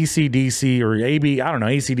was the BCDC or AB, I don't know,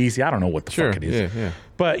 ACDC, I don't know what the fuck it is. Yeah.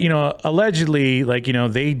 But, you know, allegedly, like, you know,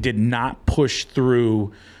 they did not push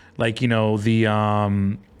through, like, you know,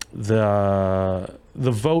 the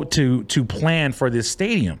vote to plan for this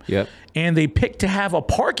stadium. Yep. And they picked to have a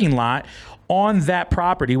parking lot on that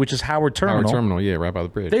property, which is Howard Terminal. Howard Terminal, yeah, right by the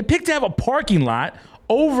bridge. They picked to have a parking lot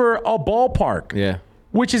over a ballpark. Yeah.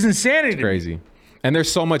 Which is insanity. It's crazy. And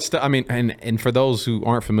there's so much stuff. I mean, and for those who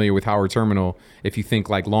aren't familiar with Howard Terminal, if you think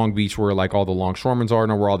like Long Beach, where like all the longshoremen's are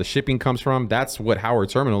and where all the shipping comes from, that's what Howard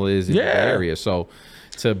Terminal is in that area. So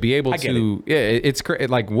to be able to, it's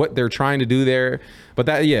like what they're trying to do there. But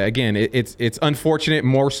that, again, it's unfortunate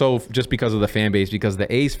more so just because of the fan base, because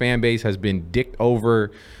the A's fan base has been dicked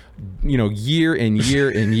over year and year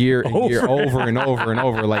and year and year, over and over and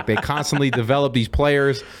over. Like they constantly develop these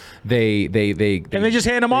players. They just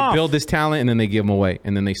hand them off. Build this talent and then they give them away,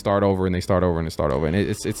 and then they start over and they start over and they start over, and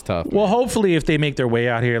it's tough. Well, hopefully, if they make their way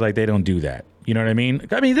out here, like they don't do that. You know what I mean?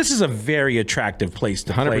 I mean, this is a very attractive place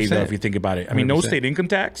to play, though, if you think about it. I mean, 100%. No state income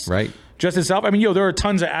tax, right? Just itself. I mean, there are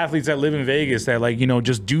tons of athletes that live in Vegas that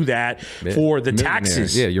just do that for the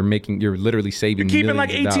taxes. Yeah, you're literally saving. You're keeping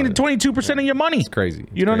like 18 to 22% of your money. It's crazy.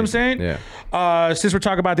 You know what I'm saying? Yeah. Since we're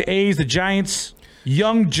talking about the A's, the Giants.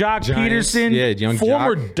 Young Jock Peterson,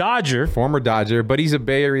 former Dodger, but he's a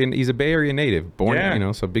Bay Area native,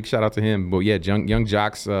 born, so big shout out to him. But yeah, young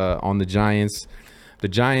Jock's on the Giants. The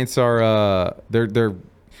Giants are they're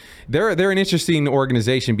an interesting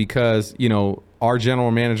organization because our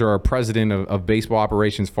general manager, our president of baseball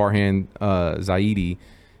operations, Farhan Zaidi.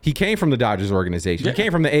 He came from the Dodgers organization. Yeah. He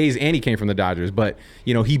came from the A's and he came from the Dodgers. But,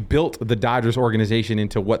 he built the Dodgers organization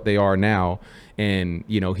into what they are now. And,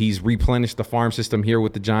 he's replenished the farm system here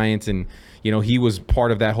with the Giants. And, he was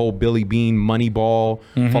part of that whole Billy Beane Moneyball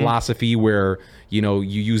philosophy where, you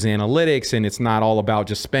use analytics and it's not all about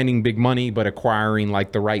just spending big money, but acquiring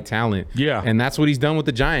like the right talent. Yeah. And that's what he's done with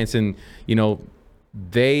the Giants. And,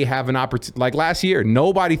 they have an opportunity. Like last year,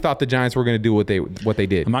 nobody thought the Giants were going to do what they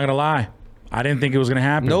did. I'm not going to lie. I didn't think it was going to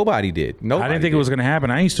happen. Nobody did. I didn't think it was going to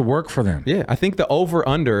happen. I used to work for them. Yeah, I think the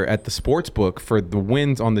over-under at the sports book for the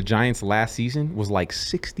wins on the Giants last season was like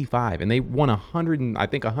 65, and they won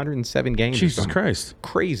 107 games. Jesus Christ.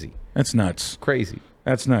 Crazy. That's nuts. Crazy.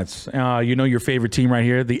 That's nuts. Your favorite team right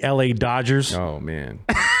here, the LA Dodgers. Oh, man.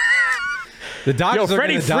 The Dodgers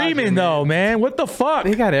Freddie Freeman, though, man. What the fuck?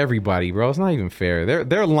 They got everybody, bro. It's not even fair.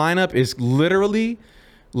 Their lineup is literally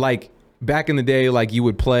like back in the day, like you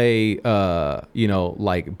would play,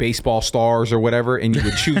 like baseball stars or whatever, and you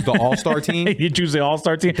would choose the all-star team. You choose the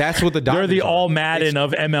all-star team? That's what the Dodgers They're the all-Madden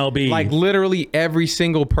of MLB. Like literally every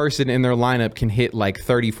single person in their lineup can hit like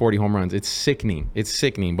 30, 40 home runs. It's sickening.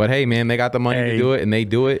 But hey, man, they got the money to do it, and they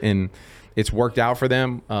do it, and it's worked out for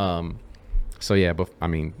them. So yeah, but I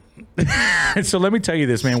mean. So let me tell you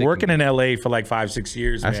this, man. Working in LA for like 5-6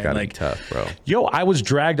 years, that's man. Gotta be tough, bro. Yo, I was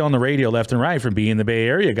dragged on the radio left and right for being the Bay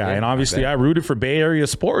Area guy, and obviously I rooted for Bay Area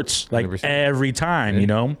sports like 100%. Every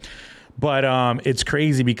time, But it's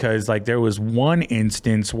crazy because like there was one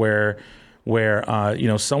instance where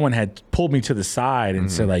someone had pulled me to the side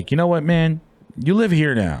and said like, you know what, man, you live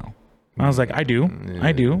here now. I was like, I do.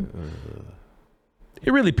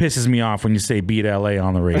 It really pisses me off when you say beat LA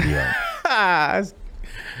on the radio.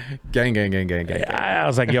 Gang. I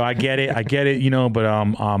was like, yo, I get it, but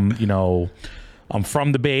I'm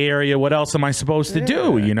from the Bay Area. What else am I supposed to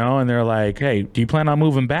do, And they're like, hey, do you plan on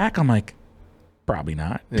moving back? I'm like, probably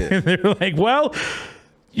not. Yeah. They're like, well,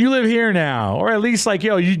 you live here now, or at least like,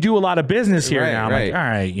 yo, you do a lot of business here now. I'm like, all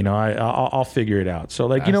right, I'll figure it out. So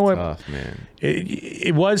like, that's you know what, tough, man.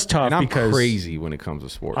 It was tough, and because I'm crazy when it comes to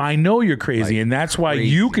sports. I know you're crazy, and that's why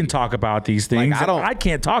you can talk about these things. Like, I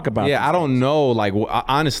can't talk about. Yeah, I don't know. Like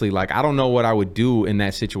honestly, like I don't know what I would do in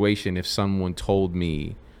that situation if someone told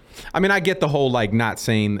me. I mean, I get the whole like not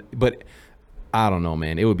saying, but. I don't know,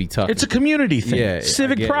 man. It would be tough. It's a community thing. Yeah,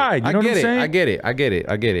 civic pride. You know what I'm saying? I get it.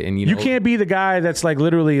 And you can't be the guy that's like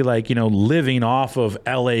literally like, living off of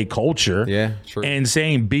LA culture. Yeah, true. And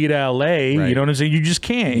saying beat LA. Right. You know what I'm saying? You just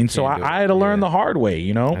can't. And so I had to learn the hard way,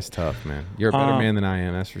 That's tough, man. You're a better man than I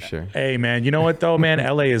am, that's for sure. Hey, man, you know what though, man?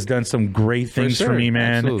 LA has done some great things for me,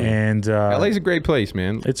 man. Absolutely. And LA's a great place,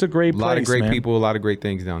 man. It's a great place. A lot of great people, a lot of great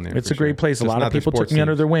things down there. It's a great place. A lot of people took me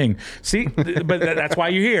under their wing. See, but that's why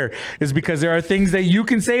you're here, is because there are things that you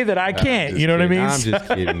can say that I can't. You know what I mean? I'm just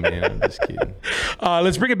kidding, man. I'm just kidding.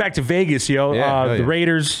 Let's bring it back to Vegas, yo. The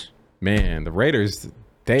Raiders. Man, the Raiders.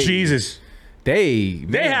 They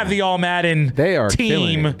have the all-Madden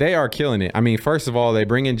team. They are killing it. I mean, first of all, they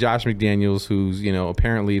bring in Josh McDaniels, who's,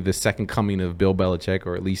 apparently the second coming of Bill Belichick,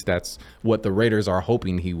 or at least that's what the Raiders are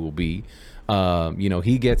hoping he will be.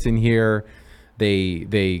 He gets in here.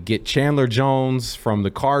 They get Chandler Jones from the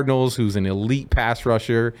Cardinals, who's an elite pass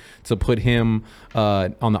rusher, to put him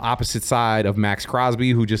on the opposite side of Max Crosby,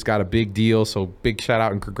 who just got a big deal. So big shout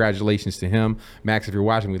out and congratulations to him. Max, if you're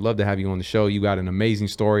watching, we'd love to have you on the show. You got an amazing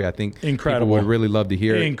story. I think incredible. People would really love to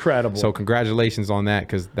hear it. Incredible. So congratulations on that,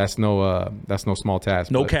 because that's no small task.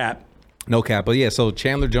 No cap. But yeah, so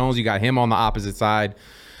Chandler Jones, you got him on the opposite side.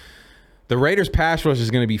 The Raiders pass rush is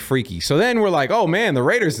going to be freaky. So then we're like, oh man, the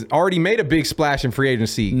Raiders already made a big splash in free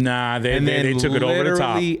agency. Nah, they took it over the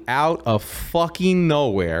top. Literally out of fucking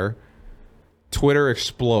nowhere, Twitter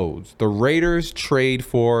explodes. The Raiders trade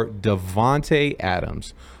for Davante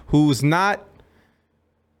Adams, who's not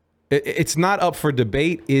it's not up for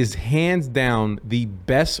debate, is hands down the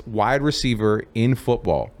best wide receiver in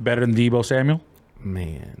football. Better than Deebo Samuel?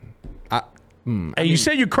 Man. Hey, you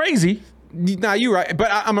said you're crazy. Nah, you're right. But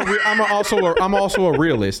I'm also a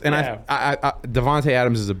realist. And Davante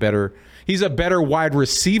Adams is he's a better wide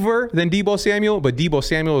receiver than Deebo Samuel, but Deebo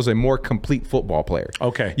Samuel is a more complete football player.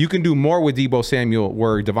 Okay. You can do more with Deebo Samuel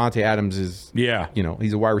where Davante Adams is, Yeah.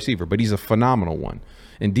 He's a wide receiver, but he's a phenomenal one.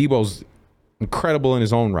 And Deebo's incredible in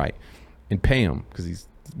his own right. And pay him because he's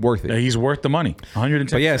worth it. He's worth the money.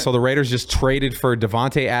 110%. But yeah, so the Raiders just traded for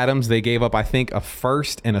Davante Adams. They gave up, I think, a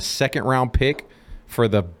first and a second round pick for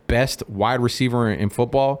the best wide receiver in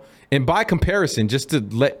football. And by comparison, just to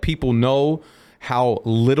let people know how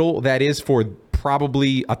little that is for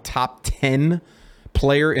probably a top 10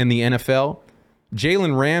 player in the NFL,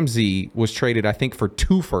 Jalen Ramsey was traded, I think, for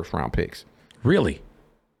 2 first-round picks. Really?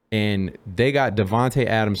 And they got Davante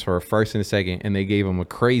Adams for a first and a second, and they gave him a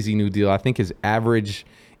crazy new deal. I think his average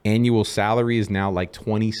annual salary is now like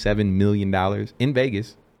 $27 million in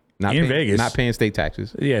Vegas. Not paying state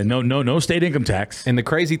taxes. Yeah, no state income tax. And the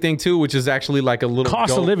crazy thing too, which is actually like a little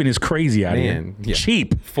cost of living is crazy out here. Yeah.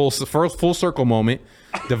 Cheap. Full circle moment.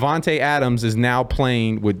 Davante Adams is now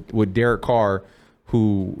playing with Derek Carr,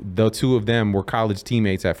 who the two of them were college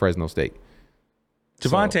teammates at Fresno State.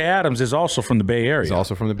 Davante Adams is also from the Bay Area. He's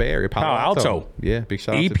also from the Bay Area. Palo Alto. Yeah, big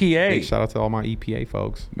shout out EPA. Big shout out to all my EPA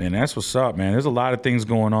folks. Man, that's what's up, man. There's a lot of things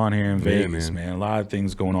going on here in Vegas, man. A lot of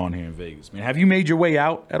things going on here in Vegas, man. Have you made your way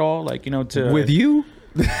out at all? Like, to with you?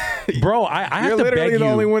 Bro, I have to beg you. You're literally the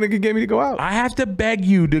only one that could get me to go out. I have to beg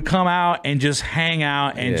you to come out and just hang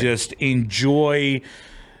out and just enjoy,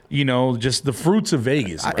 just the fruits of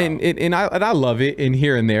Vegas, bro. And I love it in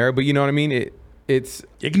here and there, but you know what I mean? It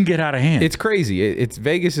can get out of hand. It's crazy. It's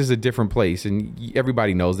Vegas is a different place, and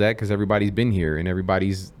everybody knows that because everybody's been here and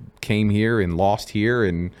everybody's came here and lost here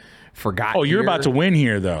and forgot. Oh, you're about to win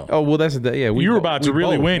here, though. Oh well, you're about to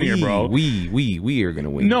really win here, bro. We are gonna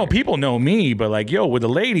win. No, here. People know me, but like, with the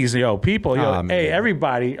ladies, people, hey,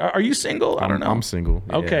 everybody, are you single? I don't know. I'm single.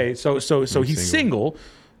 Yeah. Okay, so he's single,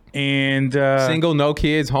 and single, no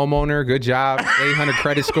kids, homeowner, good job, 800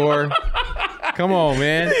 credit score. Come on,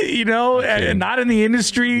 man. Not in the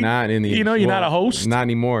industry. Not in the industry. You're not a host. Not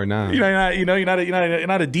anymore. Nah. You're not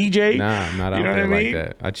a DJ. Nah, I'm not out there like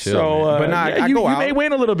that. I chill. So, but I go out. You may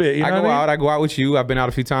win a little bit. I go out with you. I've been out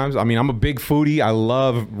a few times. I mean, I'm a big foodie. I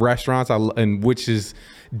love restaurants. And which is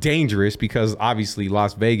dangerous because obviously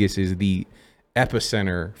Las Vegas is the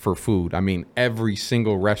epicenter for food. I mean, every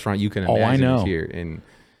single restaurant you can imagine is here, and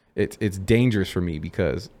it's dangerous for me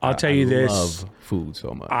because I'll tell you this. I love food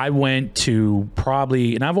so much. I went to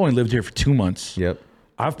and I've only lived here for 2 months. Yep.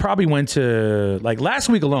 I've probably went to, like, last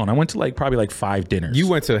week alone, I went to probably 5 dinners. You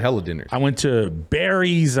went to hella dinners. I went to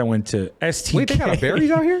Barry's. I went to STK. Wait, they got a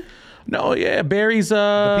Barry's out here? No, yeah, Barry's.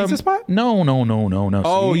 The pizza spot? No.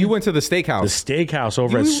 Oh, you went to the steakhouse. The steakhouse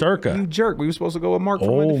over at Circa. You jerk. We were supposed to go with Mark.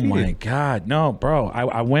 Oh my God, no, bro.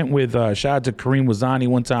 I went with shout out to Kareem Wazani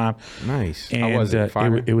one time. Nice. And how was it?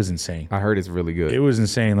 It was insane. I heard it's really good. It was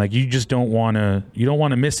insane. Like, you just don't want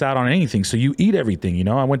to miss out on anything. So you eat everything.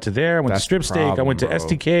 I went to there. I went to Strip Steak. I went to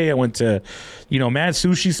STK. I went to mad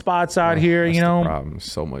sushi spots out here. That's the problem.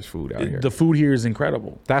 So much food out here. The food here is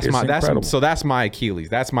incredible. That's my Achilles.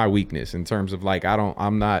 That's my weakness in terms of I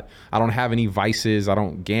don't have any vices. I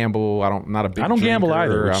don't gamble. I'm not a big. I don't gamble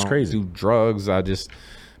either. Which is crazy. Do drugs.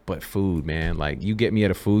 But food, man. Like, you get me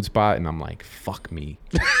at a food spot and I'm like, fuck me.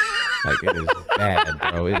 Like, it is bad,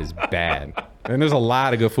 bro. It is bad. And there's a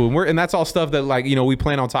lot of good food. And that's all stuff that, we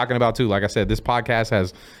plan on talking about too. Like I said, this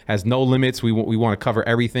podcast has no limits. We want to cover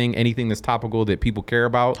everything, anything that's topical that people care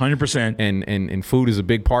about. 100%. And food is a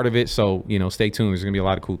big part of it. So, stay tuned. There's going to be a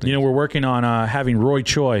lot of cool things. We're working on having Roy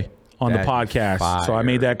Choi on the podcast. Fire. So I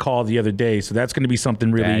made that call the other day. So that's going to be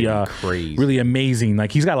something really crazy. Really amazing.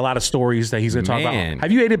 Like, he's got a lot of stories that he's going to talk about.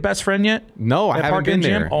 Have you ate at Best Friend yet? No, I haven't been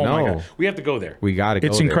there. Oh no. my God. We have to go there. We got to go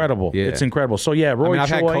It's there. incredible. Yeah. It's incredible. So yeah, Roy Choi. I've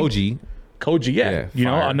had Koji. Koji,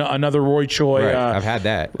 yeah. Another Roy Choi. Right. I've had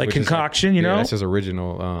that. Like concoction, that's his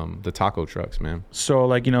original, the taco trucks, man. So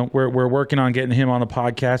we're working on getting him on the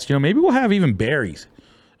podcast. Maybe we'll have even Barry's.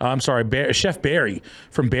 I'm sorry, Chef Barry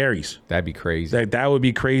from Barry's. That'd be crazy. That would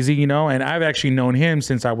be crazy, And I've actually known him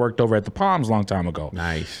since I worked over at the Palms a long time ago.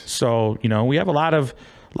 Nice. So we have a lot of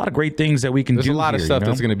great things that we can do. There's a lot of stuff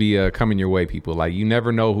that's going to be coming your way, people. Like, you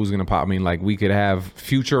never know who's going to pop. I mean, we could have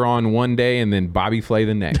Future on one day and then Bobby Flay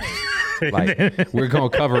the next. We're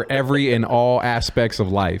going to cover every and all aspects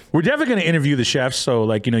of life. We're definitely going to interview the chefs.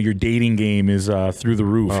 So, your dating game is through the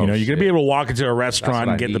roof. You're going to be able to walk into a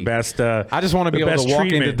restaurant and get the best. I just want to be able to walk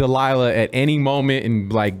into Delilah at any moment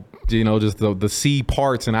and you know, just the C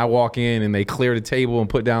parts, and I walk in and they clear the table and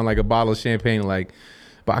put down like a bottle of champagne, like,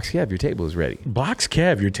 Box Kev, your table is ready. Box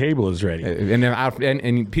Kev, your table is ready. And then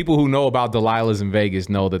and people who know about Delilah's in Vegas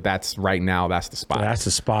know that that's right now. That's the spot. That's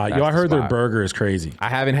the spot. That's I heard the their spot. burger is crazy. I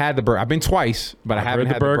haven't had the burger. I've been twice, but I haven't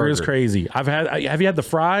Heard had the burger is crazy. Have you had the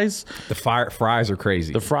fries? The fries are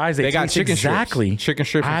crazy. The fries they got taste chicken exactly. strips. Chicken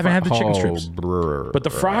strips. I haven't had the chicken strips, Brr, but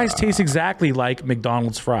the fries taste exactly like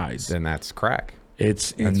McDonald's fries. Then that's crack.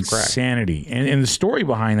 It's insanity. And the story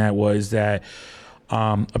behind that was that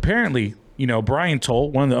apparently, you know, Brian Toll,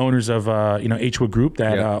 one of the owners of H-Wood Group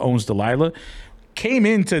that owns Delilah, came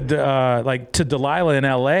into to Delilah in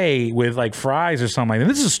LA with like fries or something like that.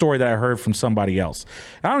 This is a story that I heard from somebody else.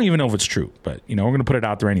 I don't even know if it's true, but you know, we're gonna put it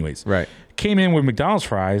out there anyways. Right. Came in with McDonald's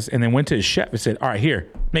fries and then went to his chef and said, all right, here,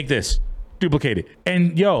 make this, duplicate it.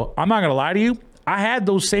 And yo, I'm not gonna lie to you, I had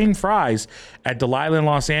those same fries at Delilah in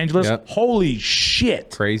Los Angeles. Yep. Holy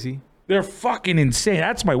shit. Crazy. They're fucking insane.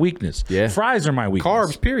 That's my weakness. Yeah. Fries are my weakness.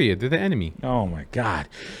 Carbs, period. They're the enemy. Oh my God.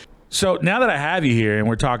 So now that I have you here and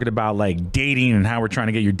we're talking about like dating and how we're trying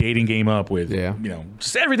to get your dating game up with, you know,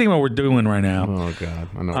 just everything that we're doing right now. Oh God.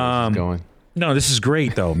 I know where this is going. No, this is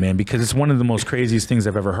great though, man, because it's one of the most craziest things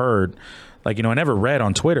I've ever heard. Like, you know, I never read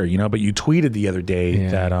on Twitter, you know, but you tweeted the other day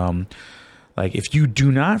that, like, if you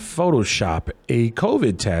do not Photoshop a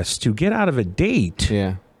COVID test to get out of a date,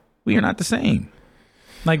 we are not the same.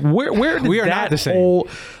 Like, where did we are that not the same. whole?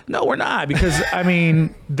 No, we're not, because I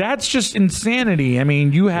mean, that's just insanity. I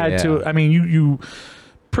mean, you had to. I mean, you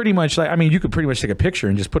pretty much like. I mean, you could pretty much take a picture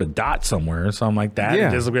and just put a dot somewhere or something like that.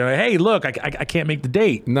 And just be like, hey, look, I can't make the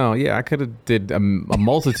date. No, I could have did a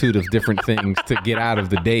multitude of different things to get out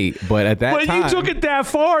of the date, but at that time, you took it that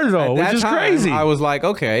far though, which is crazy. I was like,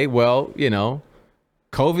 okay, well, you know,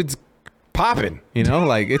 COVID's popping. You know,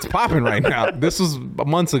 like it's popping right now. This was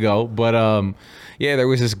months ago, but yeah, there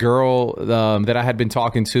was this girl that I had been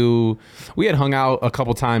talking to. We had hung out a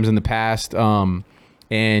couple times in the past.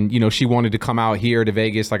 And, you know, she wanted to come out here to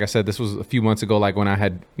Vegas. Like I said, this was a few months ago, like when I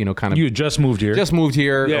had, you know, kind of... You had just moved here. Just moved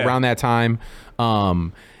here around that time.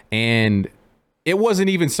 And it wasn't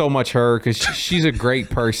even so much her, because she's a great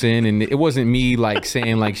person. And it wasn't me, like,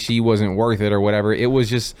 saying, like, she wasn't worth it or whatever. It was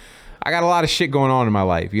just... I got a lot of shit going on in my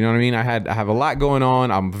life. You know what I mean? I have a lot going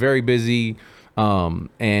on. I'm very busy.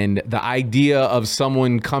 And the idea of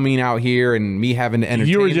someone coming out here and me having to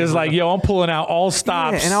entertain, you were just like, yo, I'm pulling out all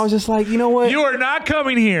stops. Yeah, and I was just like, you know what? You are not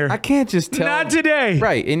coming here. I can't just tell. Not today.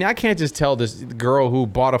 Right. And I can't just tell this girl who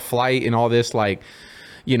bought a flight and all this, like,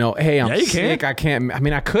 you know, hey, I'm sick. I can't. I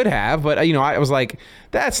mean, I could have, but, you know, I was like,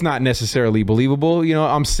 that's not necessarily believable. You know,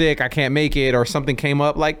 I'm sick. I can't make it, or something came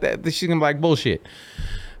up like that. She's going to be like, bullshit.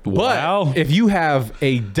 Wow. But if you have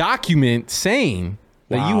a document saying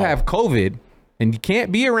that you have COVID, and you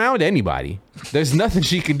can't be around anybody, there's nothing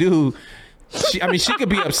she can do. I mean, she could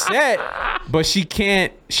be upset, but she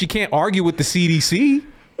can't argue with the CDC.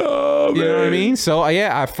 Oh, you know what I mean? So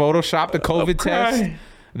yeah, I photoshopped a COVID test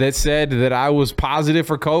that said that I was positive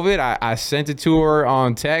for COVID. I sent it to her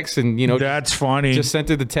on text, and, you know, that's funny. Just sent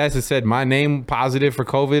her the test that said my name positive for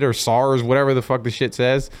COVID or SARS, whatever the fuck the shit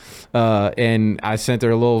says. And I sent her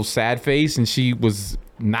a little sad face, and she was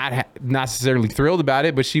not necessarily thrilled about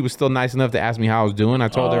it, but she was still nice enough to ask me how I was doing. I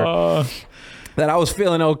told her that I was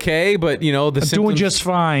feeling okay, but, you know, the symptoms, doing just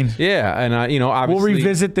fine. Yeah, and you know, obviously we'll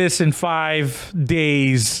revisit this in 5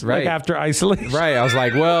 days, like after isolation. Right. I was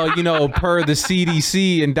like, well, you know, per the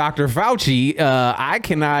CDC and Dr. Fauci, I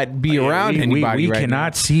cannot be around anybody. We right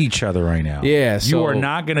cannot now. see each other right now. Yeah, so, you are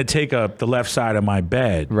not going to take up the left side of my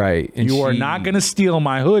bed. Right. And you are not going to steal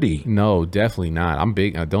my hoodie. No, definitely not. I'm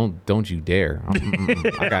big. Don't you dare.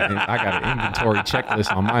 I got an inventory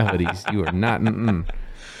checklist on my hoodies. You are not.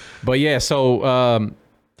 But yeah, so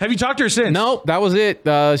have you talked to her since? No, that was it.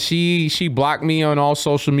 She blocked me on all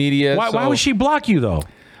social media. Why would she block you though?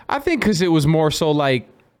 I think because it was more so like,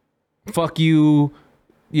 fuck you.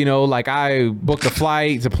 You know, like I booked a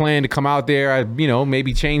flight to plan to come out there. I, you know,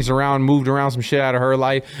 maybe moved around some shit out of her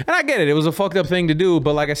life. And I get it. It was a fucked up thing to do.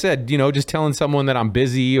 But like I said, you know, just telling someone that I'm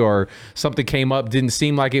busy or something came up didn't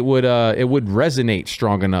seem like it would resonate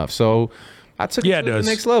strong enough. So I took it to the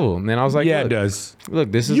next level. And then I was like, it does.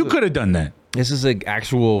 Look, this is you could have done that. This is an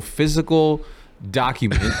actual physical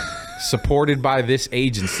document supported by this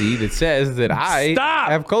agency that says that I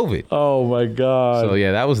have COVID. Oh my God. So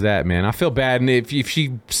yeah, that was that, man. I feel bad. And if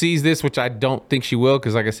she sees this, which I don't think she will,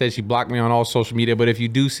 because like I said, she blocked me on all social media. But if you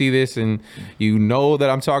do see this and you know that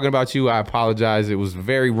I'm talking about you, I apologize. It was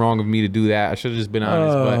very wrong of me to do that. I should have just been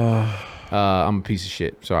honest, but I'm a piece of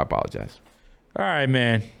shit. So I apologize. All right,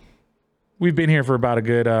 man. We've been here for about a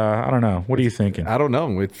good, I don't know. What are you thinking? I don't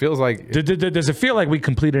know. It feels like. Does it feel like we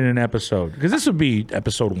completed an episode? Because this would be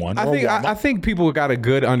episode 1. I think people got a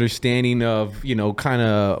good understanding of, you know, kind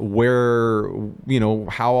of where, you know,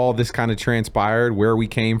 how all this kind of transpired, where we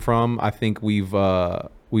came from. I think we've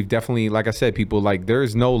definitely, like I said, people, like,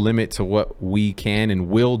 there's no limit to what we can and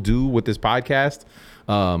will do with this podcast.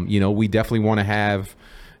 You know, we definitely want to have,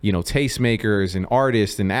 you know, tastemakers and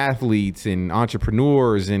artists and athletes and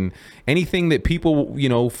entrepreneurs and anything that people, you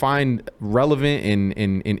know, find relevant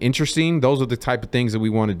and interesting. Those are the type of things that we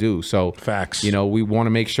want to do. So facts, you know, we want to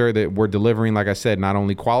make sure that we're delivering, like I said, not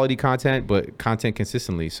only quality content, but content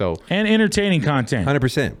consistently. So, and entertaining content.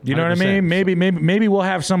 100%. You know what I mean? Maybe we'll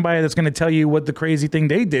have somebody that's going to tell you what the crazy thing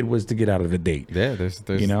they did was to get out of the date. Yeah. There's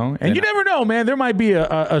you know, and you never know, man. There might be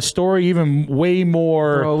a story even way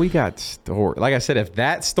more. Bro, we got story. Like I said, if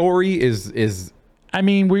that story is I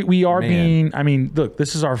mean, we are being. I mean, look,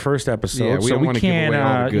 this is our first episode, yeah, we so don't we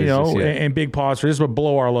can't, you know, and big pause for this would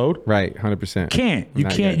blow our load. Right,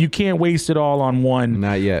 100%. You can't waste it all on one.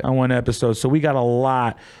 Not yet. On one episode. So we got a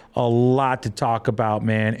lot to talk about,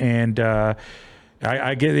 man, and.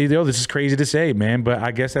 I get, you know, this is crazy to say, man, but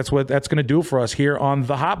I guess that's going to do it for us here on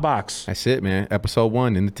the Hot Box. That's it, man. Episode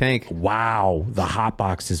 1 in the tank. Wow, the Hot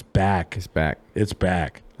Box is back. It's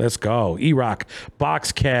back. Let's go. E-Rock,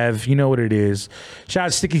 Box Kev, you know what it is. Shout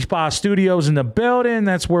out to Sticky Spa Studios in the building.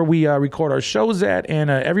 That's where we record our shows at,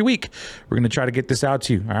 and every week we're going to try to get this out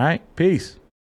to you. All right, peace.